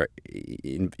up there,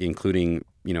 including,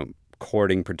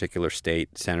 courting particular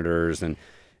state senators. And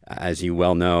as you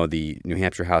well know, the New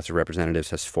Hampshire House of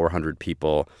Representatives has 400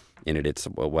 people in it. It's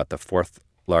the fourth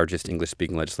largest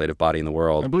English-speaking legislative body in the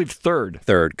world. I believe third.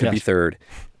 Could be third.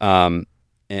 And,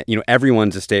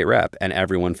 everyone's a state rep, and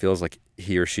everyone feels like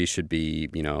he or she should be,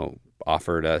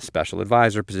 offered a special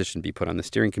advisor position, be put on the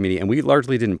steering committee. And we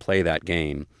largely didn't play that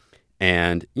game.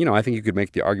 And, I think you could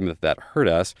make the argument that hurt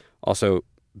us. Also,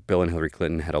 Bill and Hillary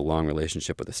Clinton had a long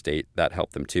relationship with the state. That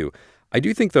helped them too. I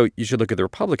do think, though, you should look at the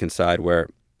Republican side where,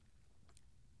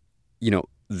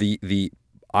 the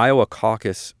Iowa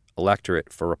caucus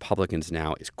electorate for Republicans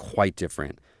now is quite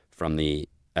different from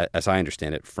as I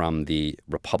understand it, from the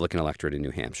Republican electorate in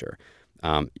New Hampshire.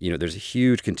 There's a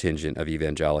huge contingent of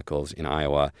evangelicals in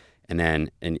Iowa, and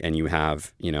then and you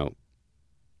have, didn't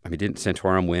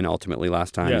Santorum win ultimately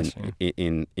last time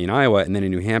in Iowa, and then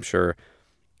in New Hampshire,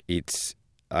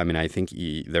 I think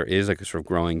there is a sort of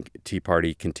growing Tea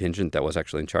Party contingent that was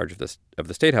actually in charge of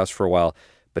the State House for a while,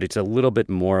 but it's a little bit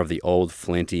more of the old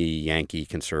flinty Yankee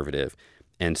conservative.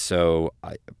 And so,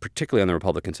 particularly on the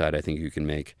Republican side, I think you can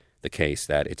make the case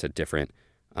that it's a different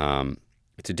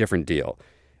deal.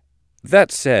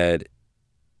 That said,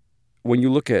 when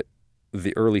you look at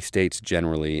the early states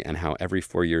generally and how every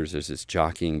 4 years there's this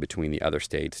jockeying between the other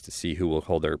states to see who will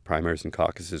hold their primaries and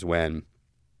caucuses when,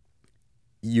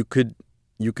 you can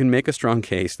make a strong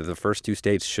case that the first 2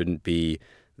 states shouldn't be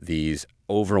these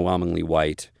overwhelmingly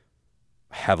white,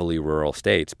 heavily rural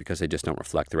states because they just don't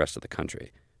reflect the rest of the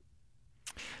country.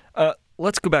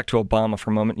 Let's go back to Obama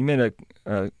for a moment. You made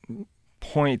a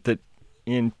point that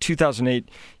in 2008,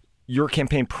 your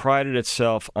campaign prided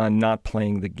itself on not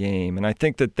playing the game. And I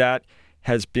think that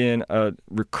has been a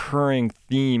recurring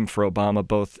theme for Obama,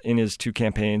 both in his 2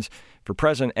 campaigns for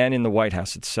president and in the White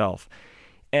House itself.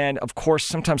 And, of course,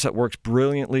 sometimes that works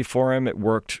brilliantly for him. It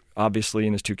worked, obviously,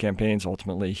 in his 2 campaigns.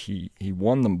 Ultimately, he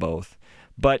won them both.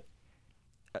 But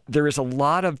there is a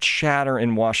lot of chatter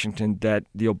in Washington that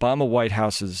the Obama White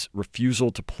House's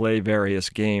refusal to play various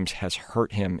games has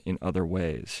hurt him in other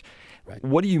ways. Right.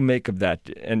 What do you make of that?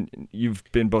 And you've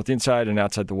been both inside and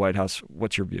outside the White House.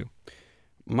 What's your view?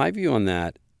 My view on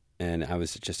that, and I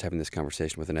was just having this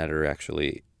conversation with an editor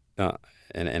actually,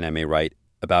 and I may write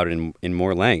about it in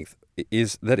more length,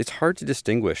 is that it's hard to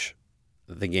distinguish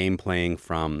the game playing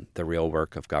from the real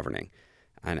work of governing.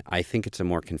 And I think it's a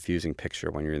more confusing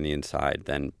picture when you're in the inside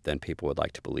than people would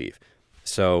like to believe.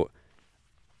 So,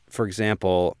 for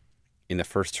example, in the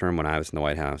first term when I was in the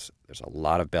White House, there's a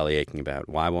lot of belly aching about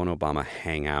why won't Obama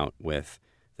hang out with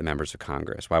the members of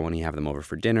Congress? Why won't he have them over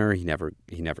for dinner? He never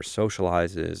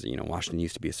socializes. Washington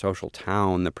used to be a social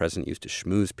town. The president used to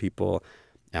schmooze people.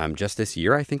 Just this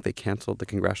year, I think they canceled the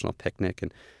congressional picnic.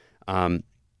 And,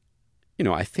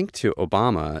 I think to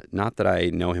Obama, not that I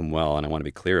know him well, and I want to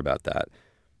be clear about that,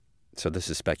 so this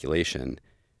is speculation,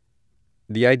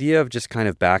 the idea of just kind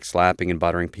of backslapping and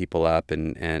buttering people up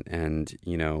and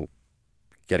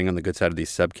getting on the good side of these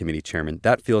subcommittee chairmen,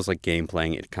 that feels like game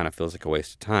playing. It kind of feels like a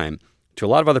waste of time. To a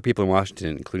lot of other people in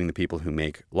Washington, including the people who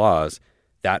make laws,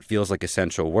 that feels like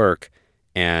essential work,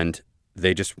 and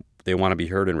they want to be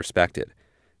heard and respected.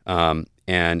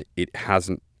 And it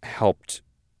hasn't helped.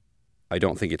 I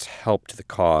don't think it's helped the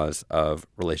cause of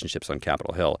relationships on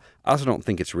Capitol Hill. I also don't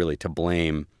think it's really to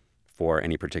blame for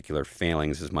any particular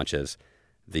failings as much as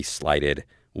the slighted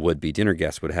would-be dinner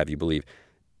guests would have you believe.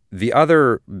 The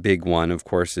other big one, of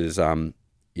course, is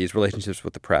relationships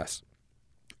with the press.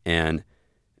 And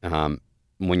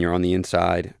when you're on the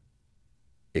inside,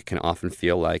 it can often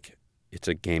feel like it's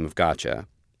a game of gotcha,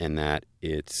 and that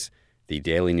the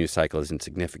daily news cycle is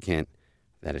insignificant,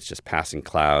 that it's just passing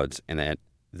clouds, and that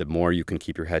the more you can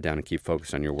keep your head down and keep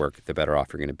focused on your work, the better off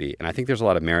you're going to be. And I think there's a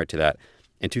lot of merit to that.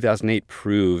 And 2008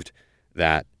 proved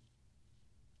that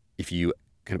if you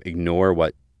kind of ignore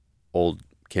what old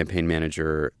campaign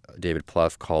manager David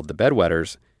Plouffe called the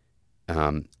bedwetters,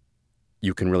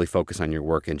 you can really focus on your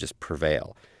work and just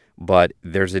prevail. But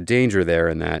there's a danger there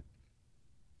in that,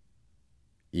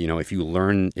 if you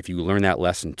learn that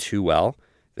lesson too well,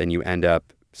 then you end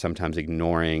up sometimes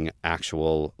ignoring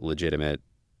actual legitimate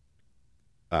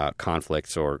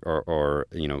conflicts or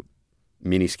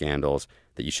mini scandals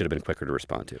that you should have been quicker to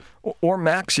respond to. Or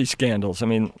maxi scandals. I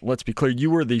mean, let's be clear.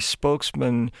 You were the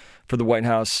spokesman for the White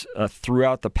House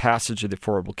throughout the passage of the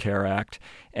Affordable Care Act,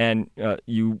 and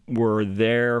you were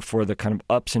there for the kind of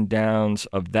ups and downs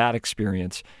of that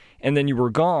experience. And then you were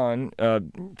gone,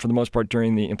 for the most part,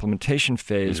 during the implementation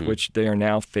phase, mm-hmm. which they are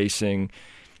now facing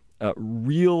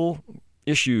real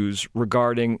issues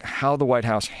regarding how the White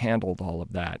House handled all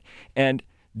of that. And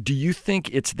do you think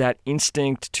it's that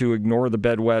instinct to ignore the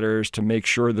bedwetters, to make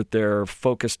sure that they're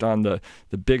focused on the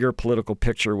bigger political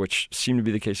picture, which seemed to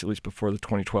be the case at least before the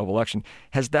 2012 election?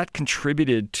 Has that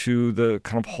contributed to the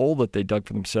kind of hole that they dug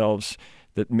for themselves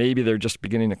that maybe they're just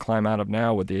beginning to climb out of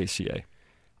now with the ACA?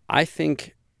 I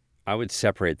think I would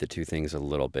separate the two things a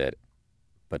little bit,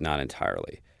 but not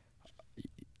entirely.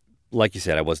 Like you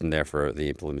said, I wasn't there for the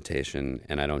implementation,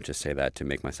 and I don't just say that to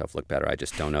make myself look better. I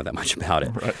just don't know that much about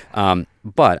it. Right.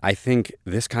 But I think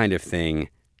this kind of thing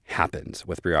happens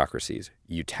with bureaucracies.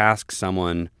 You task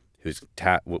someone who's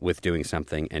with doing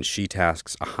something, and she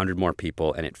tasks 100 more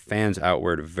people, and it fans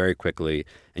outward very quickly,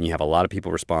 and you have a lot of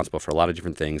people responsible for a lot of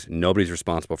different things. Nobody's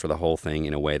responsible for the whole thing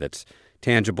in a way that's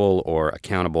tangible or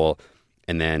accountable,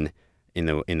 and then in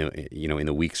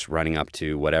the weeks running up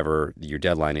to whatever your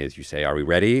deadline is, you say, "Are we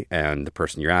ready?" And the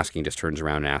person you're asking just turns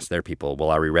around and asks their people, "Well,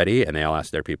 are we ready?" And they all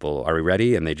ask their people, "Are we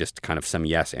ready?" And they just kind of some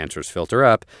yes answers filter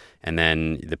up, and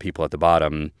then the people at the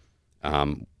bottom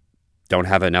don't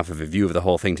have enough of a view of the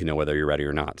whole thing to know whether you're ready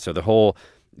or not. So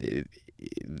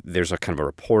there's a kind of a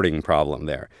reporting problem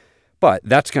there. But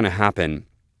that's going to happen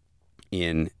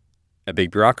in a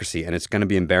big bureaucracy, and it's going to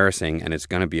be embarrassing, and it's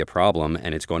going to be a problem,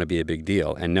 and it's going to be a big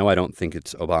deal. And no, I don't think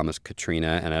it's Obama's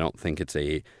Katrina, and I don't think it's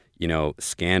a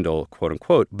scandal, quote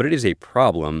unquote, but it is a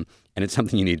problem, and it's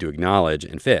something you need to acknowledge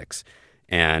and fix.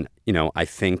 And I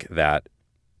think that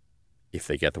if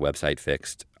they get the website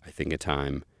fixed, I think in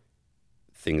time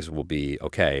things will be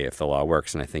okay if the law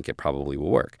works, and I think it probably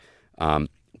will work.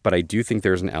 But I do think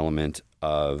there's an element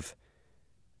of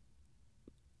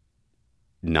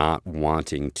not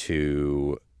wanting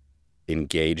to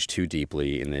engage too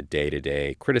deeply in the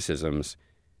day-to-day criticisms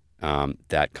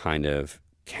that kind of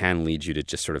can lead you to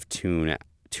just sort of tune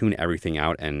everything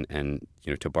out and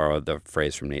to borrow the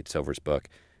phrase from Nate Silver's book,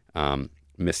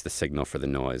 miss the signal for the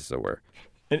noise, as it were.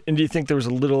 And do you think there was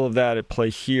a little of that at play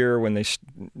here when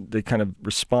they kind of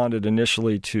responded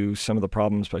initially to some of the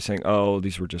problems by saying, "Oh,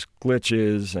 these were just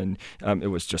glitches," and it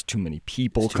was just too many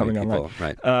people coming online?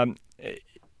 Right.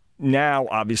 now,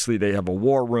 obviously, they have a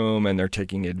war room, and they're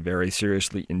taking it very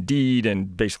seriously indeed,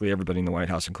 and basically everybody in the White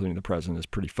House, including the president, is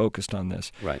pretty focused on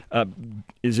this. Right.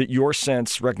 Is it your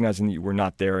sense, recognizing that you were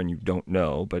not there and you don't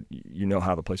know, but you know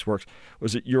how the place works,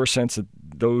 was it your sense that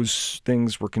those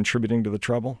things were contributing to the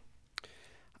trouble?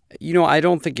 I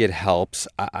don't think it helps.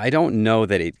 I don't know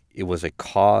that it was a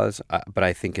cause, but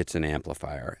I think it's an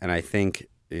amplifier. And I think,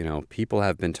 people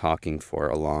have been talking for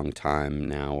a long time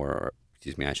now, or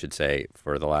I should say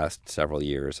for the last several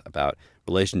years, about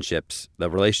relationships, the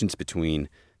relations between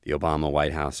the Obama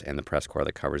White House and the press corps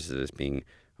that covers it as being,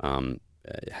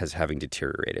 having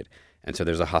deteriorated. And so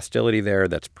there's a hostility there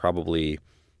that's probably,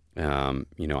 I don't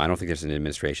think there's an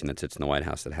administration that sits in the White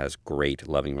House that has great,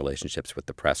 loving relationships with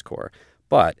the press corps.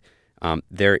 But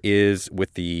there is,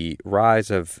 with the rise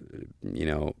of,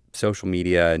 social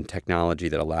media and technology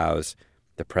that allows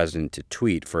the president to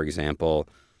tweet, for example,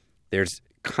 there's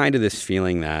kind of this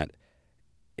feeling that,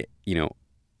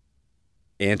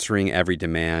 answering every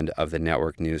demand of the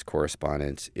network news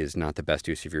correspondents is not the best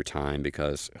use of your time,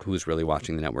 because who's really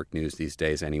watching the network news these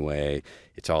days anyway?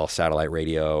 It's all satellite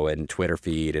radio and Twitter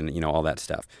feed and, all that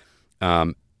stuff.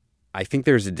 I think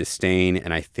there's a disdain,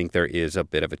 and I think there is a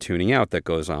bit of a tuning out that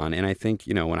goes on. And I think,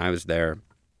 when I was there,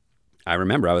 I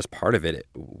remember I was part of it.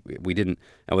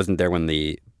 I wasn't there when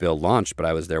the bill launched, but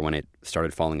I was there when it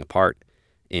started falling apart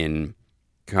in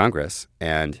Congress.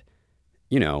 And,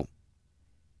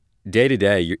 day to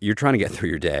day, you're trying to get through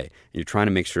your day. You're trying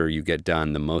to make sure you get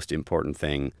done the most important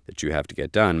thing that you have to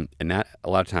get done. And that a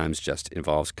lot of times just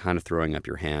involves kind of throwing up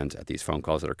your hands at these phone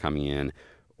calls that are coming in,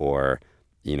 or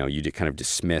you kind of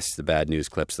dismiss the bad news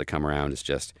clips that come around as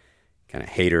just kind of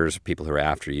haters, people who are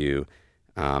after you.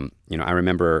 I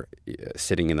remember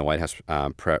sitting in the White House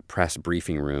press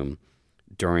briefing room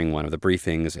during one of the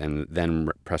briefings, and then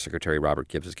Press Secretary Robert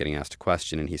Gibbs was getting asked a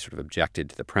question, and he sort of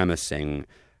objected to the premise, saying,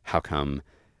 how come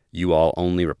you all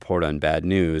only report on bad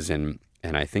news? And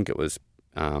I think it was,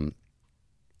 I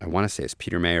want to say it's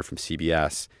Peter Mayer from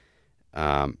CBS,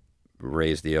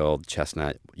 raised the old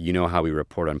chestnut, how we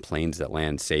report on planes that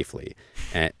land safely.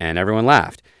 And everyone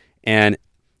laughed. And,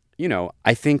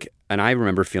 I think, and I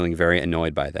remember feeling very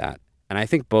annoyed by that. And I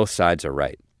think both sides are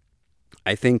right.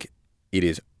 I think it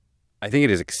is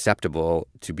acceptable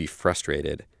to be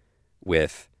frustrated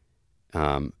with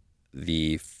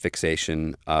the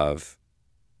fixation of,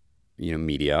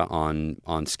 media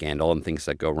on scandal and things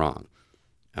that go wrong,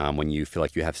 when you feel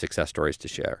like you have success stories to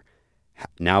share.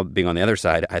 Now, being on the other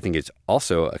side, I think it's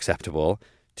also acceptable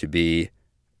to be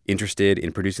interested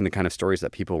in producing the kind of stories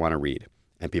that people want to read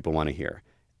and people want to hear.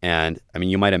 And,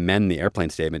 you might amend the airplane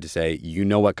statement to say,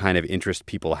 what kind of interest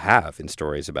people have in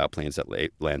stories about planes that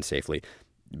land safely.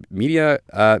 Media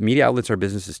outlets are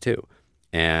businesses too.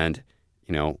 And,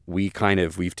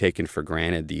 we've taken for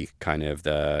granted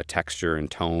the texture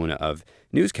and tone of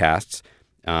newscasts,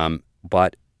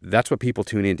 but that's what people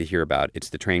tune in to hear about. It's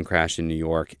the train crash in New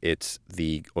York. It's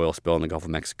the oil spill in the Gulf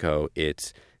of Mexico.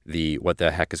 It's the what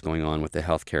the heck is going on with the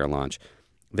healthcare launch.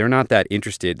 They're not that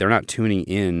interested. They're not tuning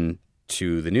in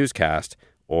to the newscast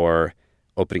or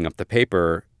opening up the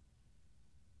paper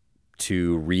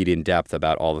to read in depth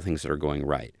about all the things that are going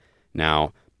right.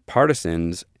 Now,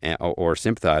 partisans or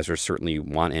sympathizers certainly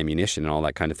want ammunition and all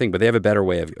that kind of thing, but they have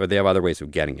they have other ways of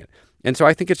getting it. And so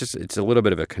I think it's a little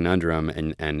bit of a conundrum,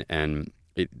 and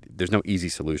there's no easy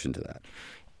solution to that.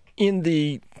 In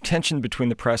the tension between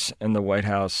the press and the White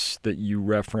House that you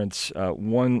reference,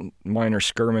 one minor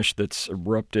skirmish that's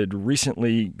erupted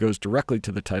recently goes directly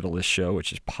to the title of this show,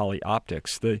 which is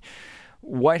PolyOptics. The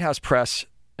White House press,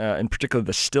 in particular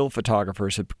the still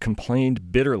photographers, have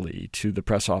complained bitterly to the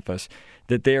press office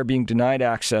that they are being denied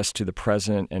access to the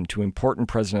president and to important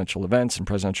presidential events and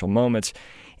presidential moments.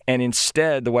 And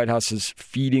instead, the White House is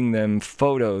feeding them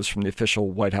photos from the official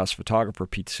White House photographer,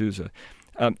 Pete Souza.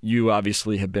 You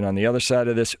obviously have been on the other side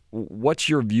of this. What's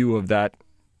your view of that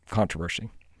controversy?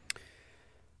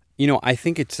 I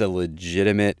think it's a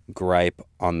legitimate gripe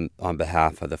on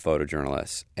behalf of the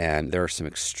photojournalists. And there are some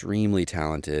extremely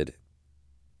talented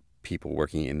people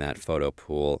working in that photo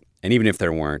pool. And even if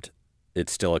there weren't,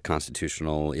 it's still a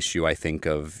constitutional issue, I think,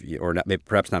 or not, maybe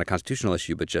perhaps not a constitutional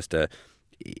issue, but just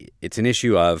it's an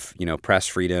issue of, press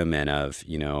freedom and of,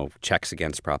 checks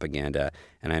against propaganda.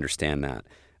 And I understand that.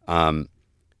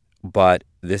 But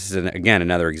this is, again,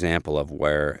 another example of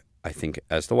where I think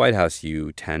as the White House,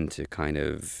 you tend to kind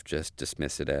of just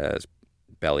dismiss it as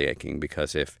belly aching,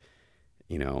 because if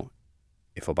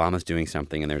Obama's doing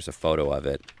something and there's a photo of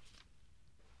it,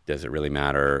 does it really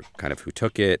matter kind of who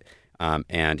took it?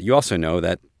 And you also know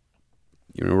that,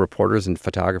 reporters and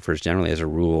photographers generally, as a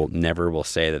rule, never will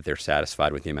say that they're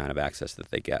satisfied with the amount of access that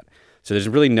they get. So there's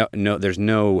really there's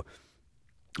no,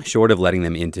 short of letting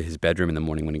them into his bedroom in the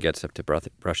morning when he gets up to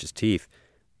brush his teeth,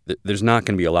 there's not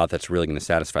going to be a lot that's really going to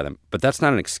satisfy them. But that's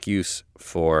not an excuse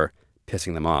for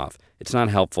pissing them off. It's not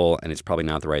helpful, and it's probably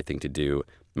not the right thing to do.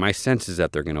 My sense is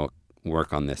that they're going to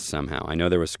work on this somehow. I know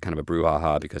there was kind of a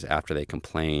brouhaha because after they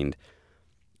complained,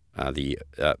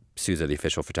 Sousa, the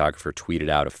official photographer, tweeted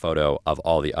out a photo of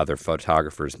all the other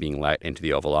photographers being let into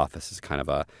the Oval Office as kind of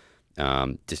a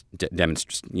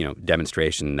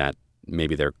demonstration that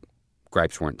maybe their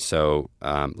gripes weren't so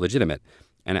legitimate.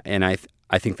 And I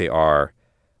think they are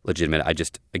legitimate. I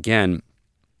just, again,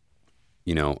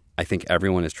 I think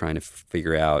everyone is trying to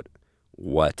figure out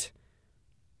what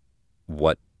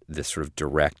this sort of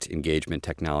direct engagement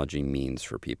technology means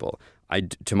for people.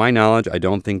 To my knowledge, I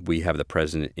don't think we have the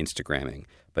president Instagramming.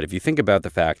 But if you think about the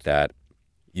fact that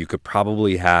you could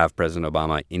probably have President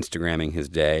Obama Instagramming his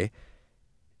day,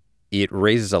 it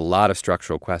raises a lot of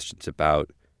structural questions about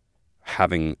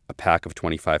having a pack of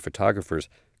 25 photographers.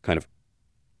 Kind of,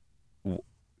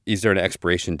 is there an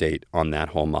expiration date on that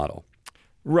whole model?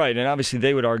 Right, and obviously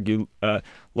they would argue,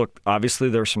 look, obviously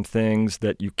there are some things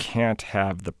that you can't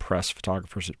have the press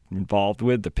photographers involved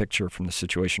with. The picture from the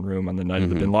Situation Room on the night of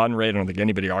the bin Laden raid, I don't think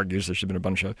anybody argues there should have been a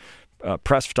bunch of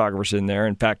press photographers in there.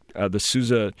 In fact,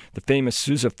 the famous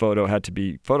Sousa photo had to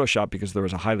be photoshopped because there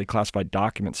was a highly classified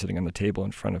document sitting on the table in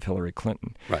front of Hillary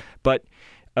Clinton. Right. But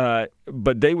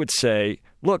they would say,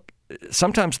 look,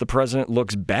 sometimes the president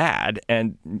looks bad,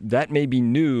 and that may be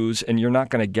news, and you're not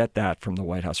going to get that from the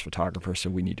White House photographer, so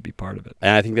we need to be part of it.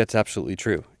 And I think that's absolutely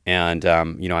true. And,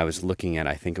 I was looking at,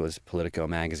 I think it was Politico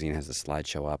magazine has a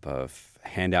slideshow up of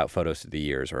handout photos through the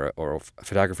years or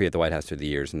photography at the White House through the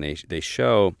years, and they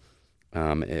show,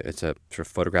 it's a sort of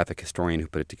photographic historian who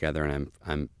put it together, and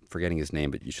I'm forgetting his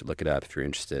name, but you should look it up if you're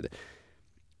interested.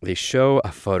 They show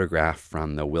a photograph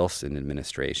from the Wilson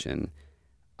administration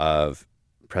of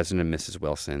President and Mrs.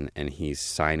 Wilson, and he's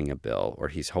signing a bill or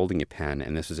he's holding a pen,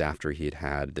 and this was after he had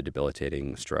had the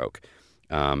debilitating stroke.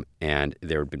 And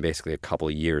there had been basically a couple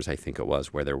of years, I think it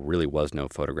was, where there really was no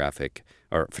photographic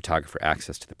or photographer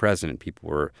access to the president. People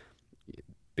were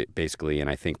basically, and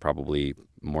I think probably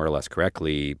more or less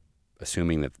correctly,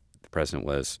 assuming that the president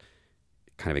was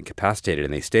kind of incapacitated,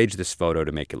 and they staged this photo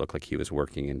to make it look like he was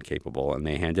working and capable, and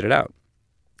they handed it out.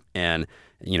 And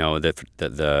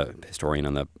the historian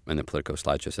on the Politico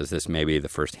slideshow says this may be the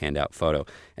first handout photo,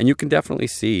 and you can definitely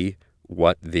see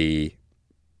what the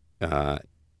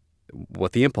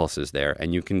impulse is there,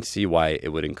 and you can see why it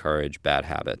would encourage bad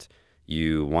habits.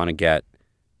 You want to get,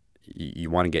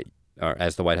 or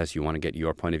as the White House, you want to get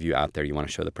your point of view out there. You want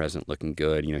to show the president looking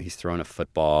good. He's throwing a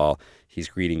football, he's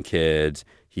greeting kids,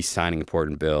 he's signing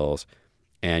important bills,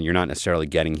 and you're not necessarily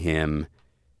getting him,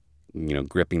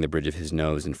 gripping the bridge of his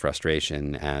nose in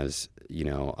frustration as,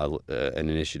 an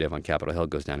initiative on Capitol Hill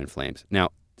goes down in flames. Now,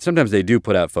 sometimes they do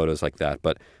put out photos like that,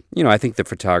 but, I think the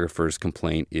photographer's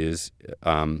complaint is,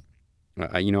 I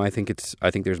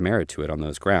think there's merit to it on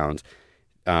those grounds.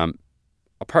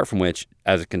 Apart from which,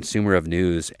 as a consumer of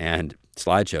news and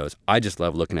slideshows, I just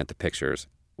love looking at the pictures,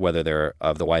 whether they're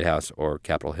of the White House or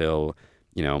Capitol Hill.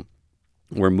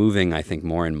 We're moving, I think,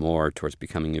 more and more towards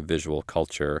becoming a visual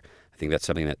culture. I think that's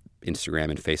something that Instagram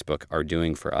and Facebook are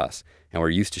doing for us, and we're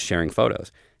used to sharing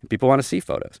photos. And people want to see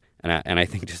photos, and I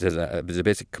think just as a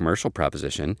basic commercial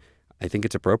proposition, I think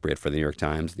it's appropriate for the New York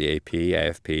Times, the AP,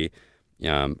 AFP,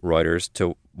 Reuters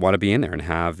to want to be in there and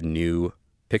have new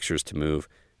pictures to move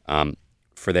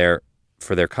for their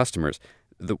customers.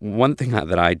 The one thing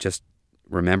that I just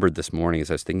remembered this morning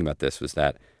as I was thinking about this was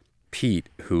that Pete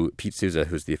Sousa,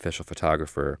 who's the official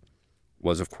photographer,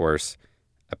 was of course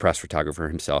a press photographer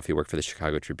himself. He worked for the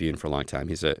Chicago Tribune for a long time.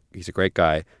 He's a great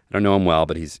guy. I don't know him well,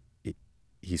 but he's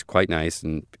quite nice,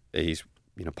 and he's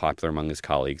popular among his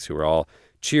colleagues who were all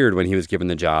cheered when he was given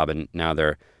the job, and now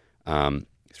they're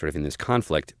sort of in this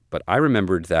conflict. But I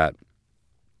remembered that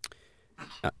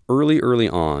early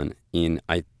on in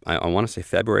I want to say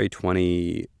February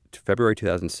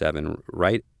 2007,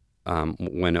 right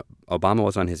when Obama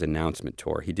was on his announcement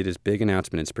tour. He did his big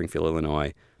announcement in Springfield,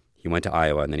 Illinois. He went to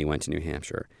Iowa, and then he went to New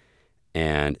Hampshire.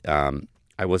 And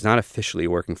I was not officially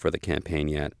working for the campaign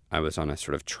yet. I was on a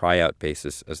sort of tryout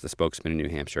basis as the spokesman in New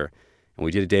Hampshire. And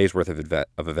we did a day's worth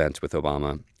of events with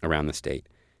Obama around the state.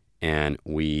 And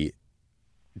we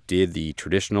did the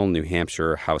traditional New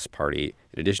Hampshire house party.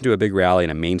 In addition to a big rally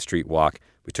and a Main Street walk,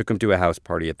 we took him to a house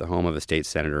party at the home of a state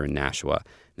senator in Nashua.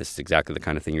 This is exactly the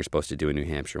kind of thing you're supposed to do in New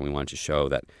Hampshire, and we wanted to show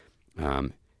that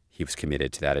he was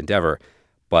committed to that endeavor.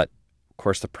 But, of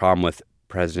course, the problem with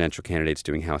presidential candidates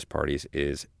doing house parties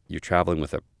is you're traveling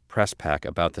with a press pack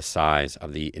about the size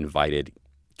of the invited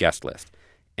guest list.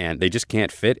 and they just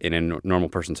can't fit in a normal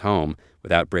person's home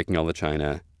without breaking all the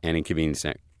china and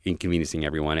inconveniencing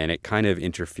everyone. And it kind of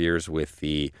interferes with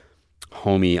the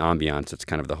homey ambiance. That's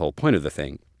kind of the whole point of the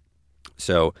thing.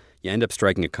 So you end up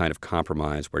striking a kind of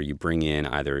compromise where you bring in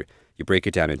either you break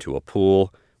it down into a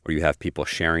pool where you have people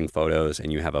sharing photos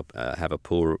and you have a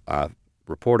pool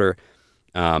reporter,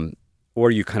 or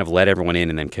you kind of let everyone in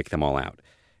and then kick them all out.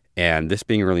 And this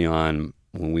being early on,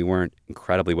 when we weren't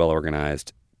incredibly well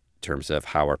organized in terms of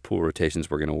how our pool rotations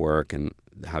were going to work and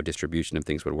how distribution of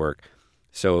things would work,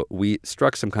 so we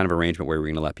struck some kind of arrangement where we were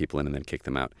going to let people in and then kick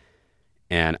them out.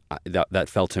 And that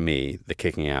fell to me, the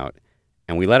kicking out.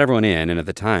 And we let everyone in, and at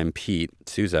the time, Pete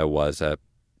Souza was a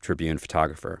Tribune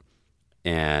photographer,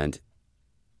 and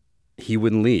he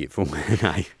wouldn't leave when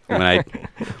I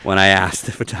asked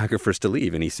the photographers to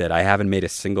leave, and he said, "I haven't made a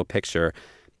single picture."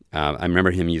 I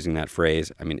remember him using that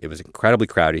phrase. I mean, it was incredibly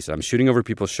crowded. He said, "I'm shooting over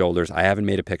people's shoulders. I haven't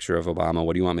made a picture of Obama.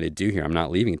 What do you want me to do here? I'm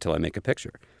not leaving until I make a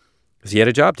picture." Because he had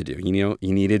a job to do.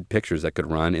 He needed pictures that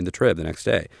could run in the Trib the next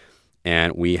day.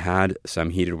 And we had some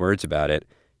heated words about it.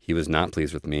 He was not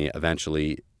pleased with me.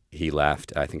 Eventually, he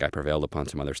left. I think I prevailed upon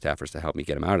some other staffers to help me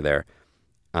get him out of there.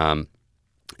 And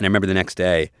I remember the next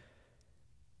day,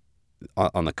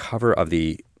 on the cover of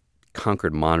the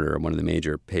Concord Monitor, one of the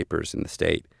major papers in the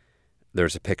state,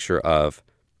 there's a picture of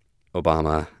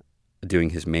Obama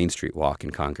doing his Main Street walk in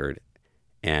Concord.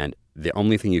 And the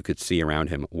only thing you could see around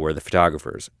him were the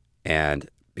photographers. And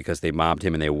because they mobbed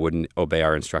him and they wouldn't obey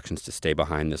our instructions to stay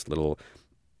behind this little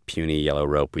puny yellow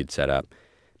rope we'd set up.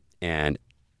 And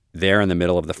there in the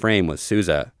middle of the frame was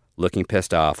Souza, looking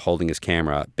pissed off, holding his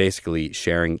camera, basically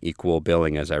sharing equal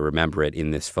billing, as I remember it,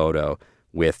 in this photo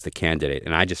with the candidate.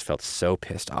 And I just felt so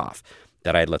pissed off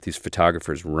that I had let these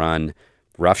photographers run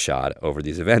roughshod over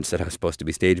these events that I was supposed to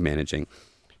be stage managing.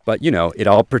 But, it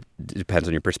all depends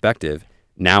on your perspective.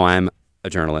 Now I'm a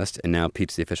journalist, and now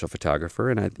Pete's the official photographer,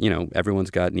 and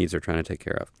everyone's got needs they're trying to take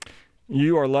care of.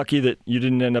 You are lucky that you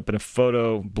didn't end up in a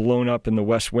photo blown up in the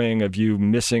West Wing of you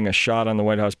missing a shot on the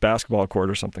White House basketball court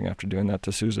or something after doing that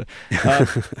to Souza.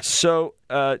 So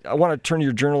I want to turn to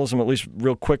your journalism at least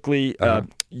real quickly.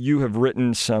 You have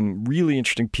written some really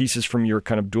interesting pieces from your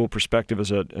kind of dual perspective as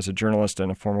a journalist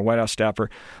and a former White House staffer.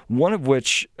 One of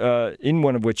which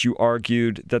you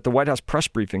argued that the White House press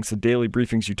briefings, the daily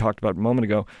briefings you talked about a moment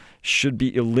ago, should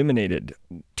be eliminated.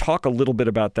 Talk a little bit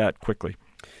about that quickly.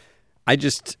 I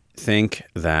just think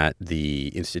that the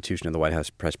institution of the White House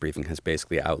press briefing has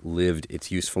basically outlived its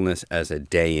usefulness as a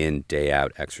day-in,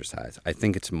 day-out exercise. I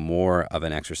think it's more of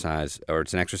an exercise, or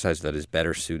it's an exercise that is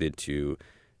better suited to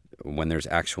when there's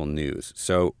actual news.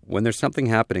 So when there's something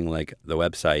happening like the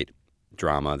website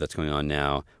drama that's going on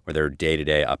now, where there are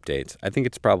day-to-day updates, I think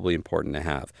it's probably important to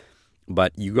have.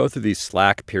 But you go through these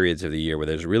slack periods of the year where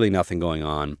there's really nothing going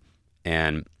on,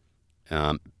 and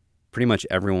pretty much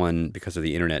everyone, because of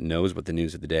the internet, knows what the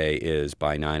news of the day is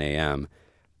by 9 a.m.,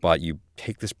 but you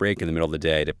take this break in the middle of the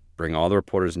day to bring all the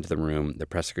reporters into the room, the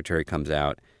press secretary comes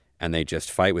out, and they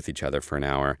just fight with each other for an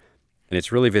hour. And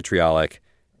it's really vitriolic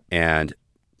and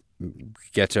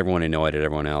gets everyone annoyed at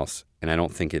everyone else. And I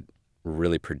don't think it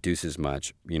really produces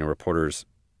much. Reporters,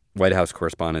 White House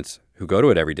correspondents who go to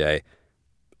it every day,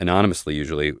 anonymously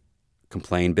usually,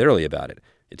 complain bitterly about it.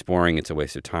 It's boring. It's a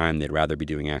waste of time. They'd rather be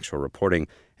doing actual reporting.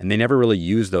 And they never really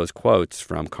use those quotes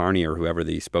from Carney or whoever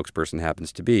the spokesperson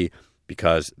happens to be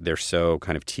because they're so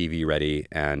kind of TV ready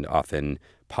and often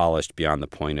polished beyond the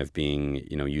point of being,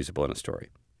 usable in a story.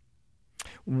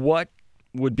 What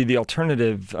would be the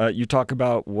alternative? You talk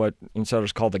about what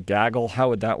insiders call the gaggle. How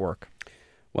would that work?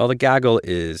 Well, the gaggle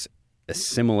is a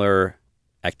similar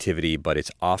activity, but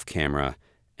it's off camera.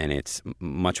 And it's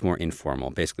much more informal.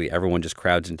 Basically, everyone just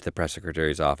crowds into the press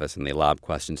secretary's office and they lob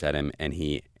questions at him and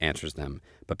he answers them.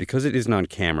 But because it isn't on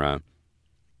camera,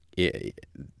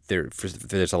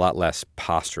 there's a lot less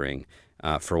posturing.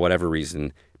 For whatever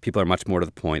reason, people are much more to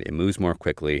the point. It moves more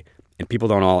quickly. And people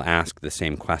don't all ask the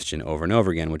same question over and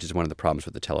over again, which is one of the problems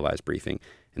with the televised briefing.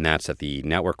 And that's that the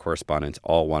network correspondents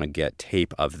all want to get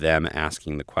tape of them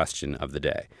asking the question of the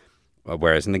day.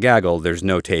 Whereas in the gaggle, there's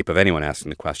no tape of anyone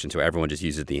asking the question, so everyone just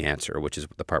uses the answer, which is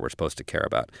the part we're supposed to care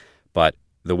about. But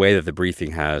the way that the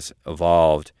briefing has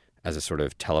evolved as a sort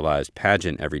of televised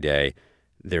pageant every day,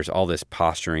 there's all this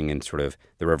posturing and sort of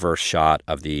the reverse shot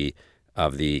of the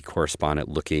correspondent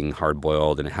looking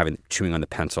hard-boiled and chewing on the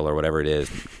pencil or whatever it is.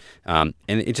 And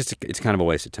it's kind of a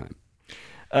waste of time.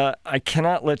 I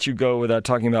cannot let you go without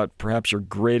talking about perhaps your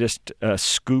greatest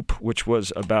scoop, which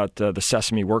was about the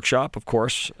Sesame Workshop, of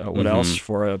course. What else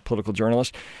for a political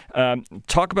journalist?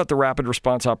 Talk about the rapid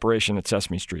response operation at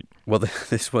Sesame Street. Well,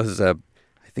 this was, I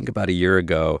think about a year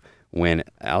ago, when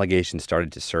allegations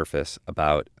started to surface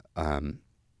about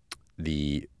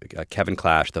the Kevin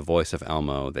Clash, the voice of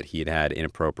Elmo, that he had had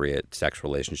inappropriate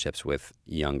sexual relationships with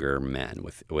younger men,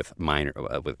 with minor,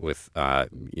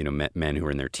 men who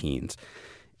were in their teens.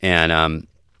 And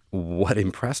what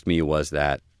impressed me was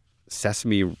that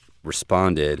Sesame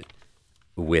responded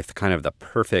with kind of the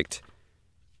perfect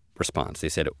response. They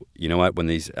said, you know what, when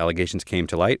these allegations came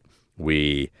to light,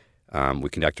 we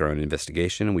conducted our own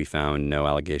investigation. We found no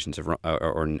allegations of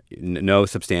or no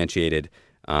substantiated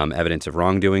evidence of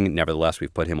wrongdoing. Nevertheless,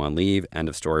 we've put him on leave. End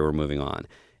of story. We're moving on.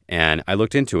 And I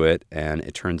looked into it, and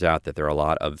it turns out that there are a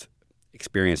lot of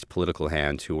experienced political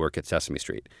hands who work at Sesame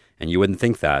Street. And you wouldn't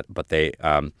think that, but they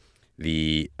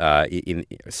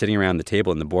sitting around the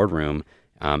table in the boardroom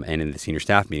and in the senior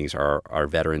staff meetings are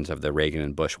veterans of the Reagan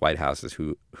and Bush White Houses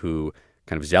who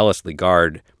kind of zealously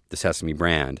guard the Sesame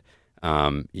brand.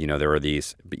 There were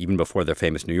these, even before the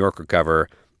famous New Yorker cover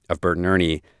of Bert and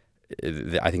Ernie,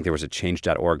 I think there was a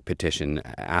Change.org petition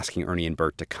asking Ernie and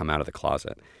Bert to come out of the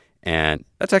closet. And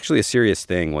that's actually a serious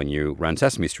thing when you run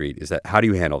Sesame Street, is that how do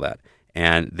you handle that?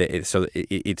 And so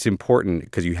it's important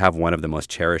because you have one of the most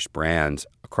cherished brands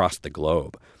across the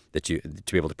globe to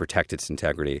be able to protect its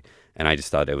integrity. And I just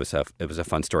thought it was a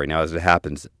fun story. Now, as it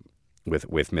happens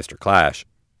with Mr. Clash,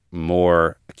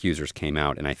 more accusers came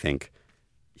out, and I think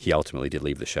he ultimately did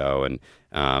leave the show. And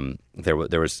there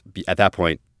was at that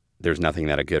point, there's nothing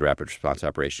that a good rapid response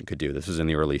operation could do. This was in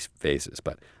the early phases,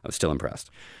 but I was still impressed.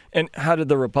 And how did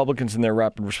the Republicans in their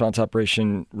rapid response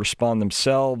operation respond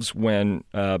themselves when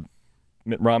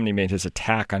Mitt Romney made his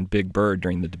attack on Big Bird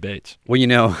during the debates? Well,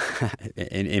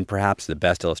 in perhaps the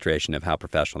best illustration of how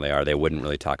professional they are, they wouldn't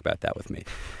really talk about that with me.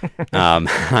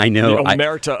 I know the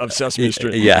omerta of Sesame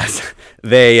Street. Yes,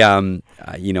 they. I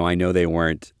know they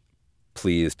weren't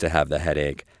pleased to have the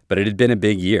headache, but it had been a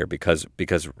big year because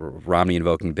Romney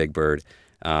invoking Big Bird,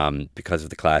 because of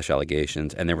the Clash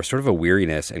allegations, and there was sort of a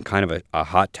weariness and kind of a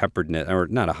hot-temperedness, or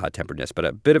not a hot-temperedness, but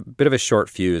a bit of a short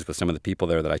fuse with some of the people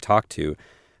there that I talked to.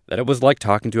 That it was like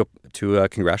talking to a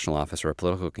congressional office or a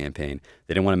political campaign.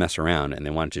 They didn't want to mess around, and they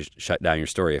wanted to shut down your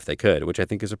story if they could, which I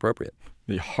think is appropriate.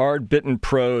 The hard-bitten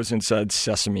pros inside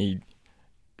Sesame,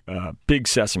 Big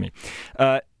Sesame.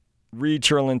 Reed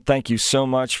Cherlin, thank you so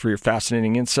much for your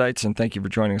fascinating insights, and thank you for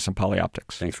joining us on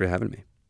Polyoptics. Thanks for having me.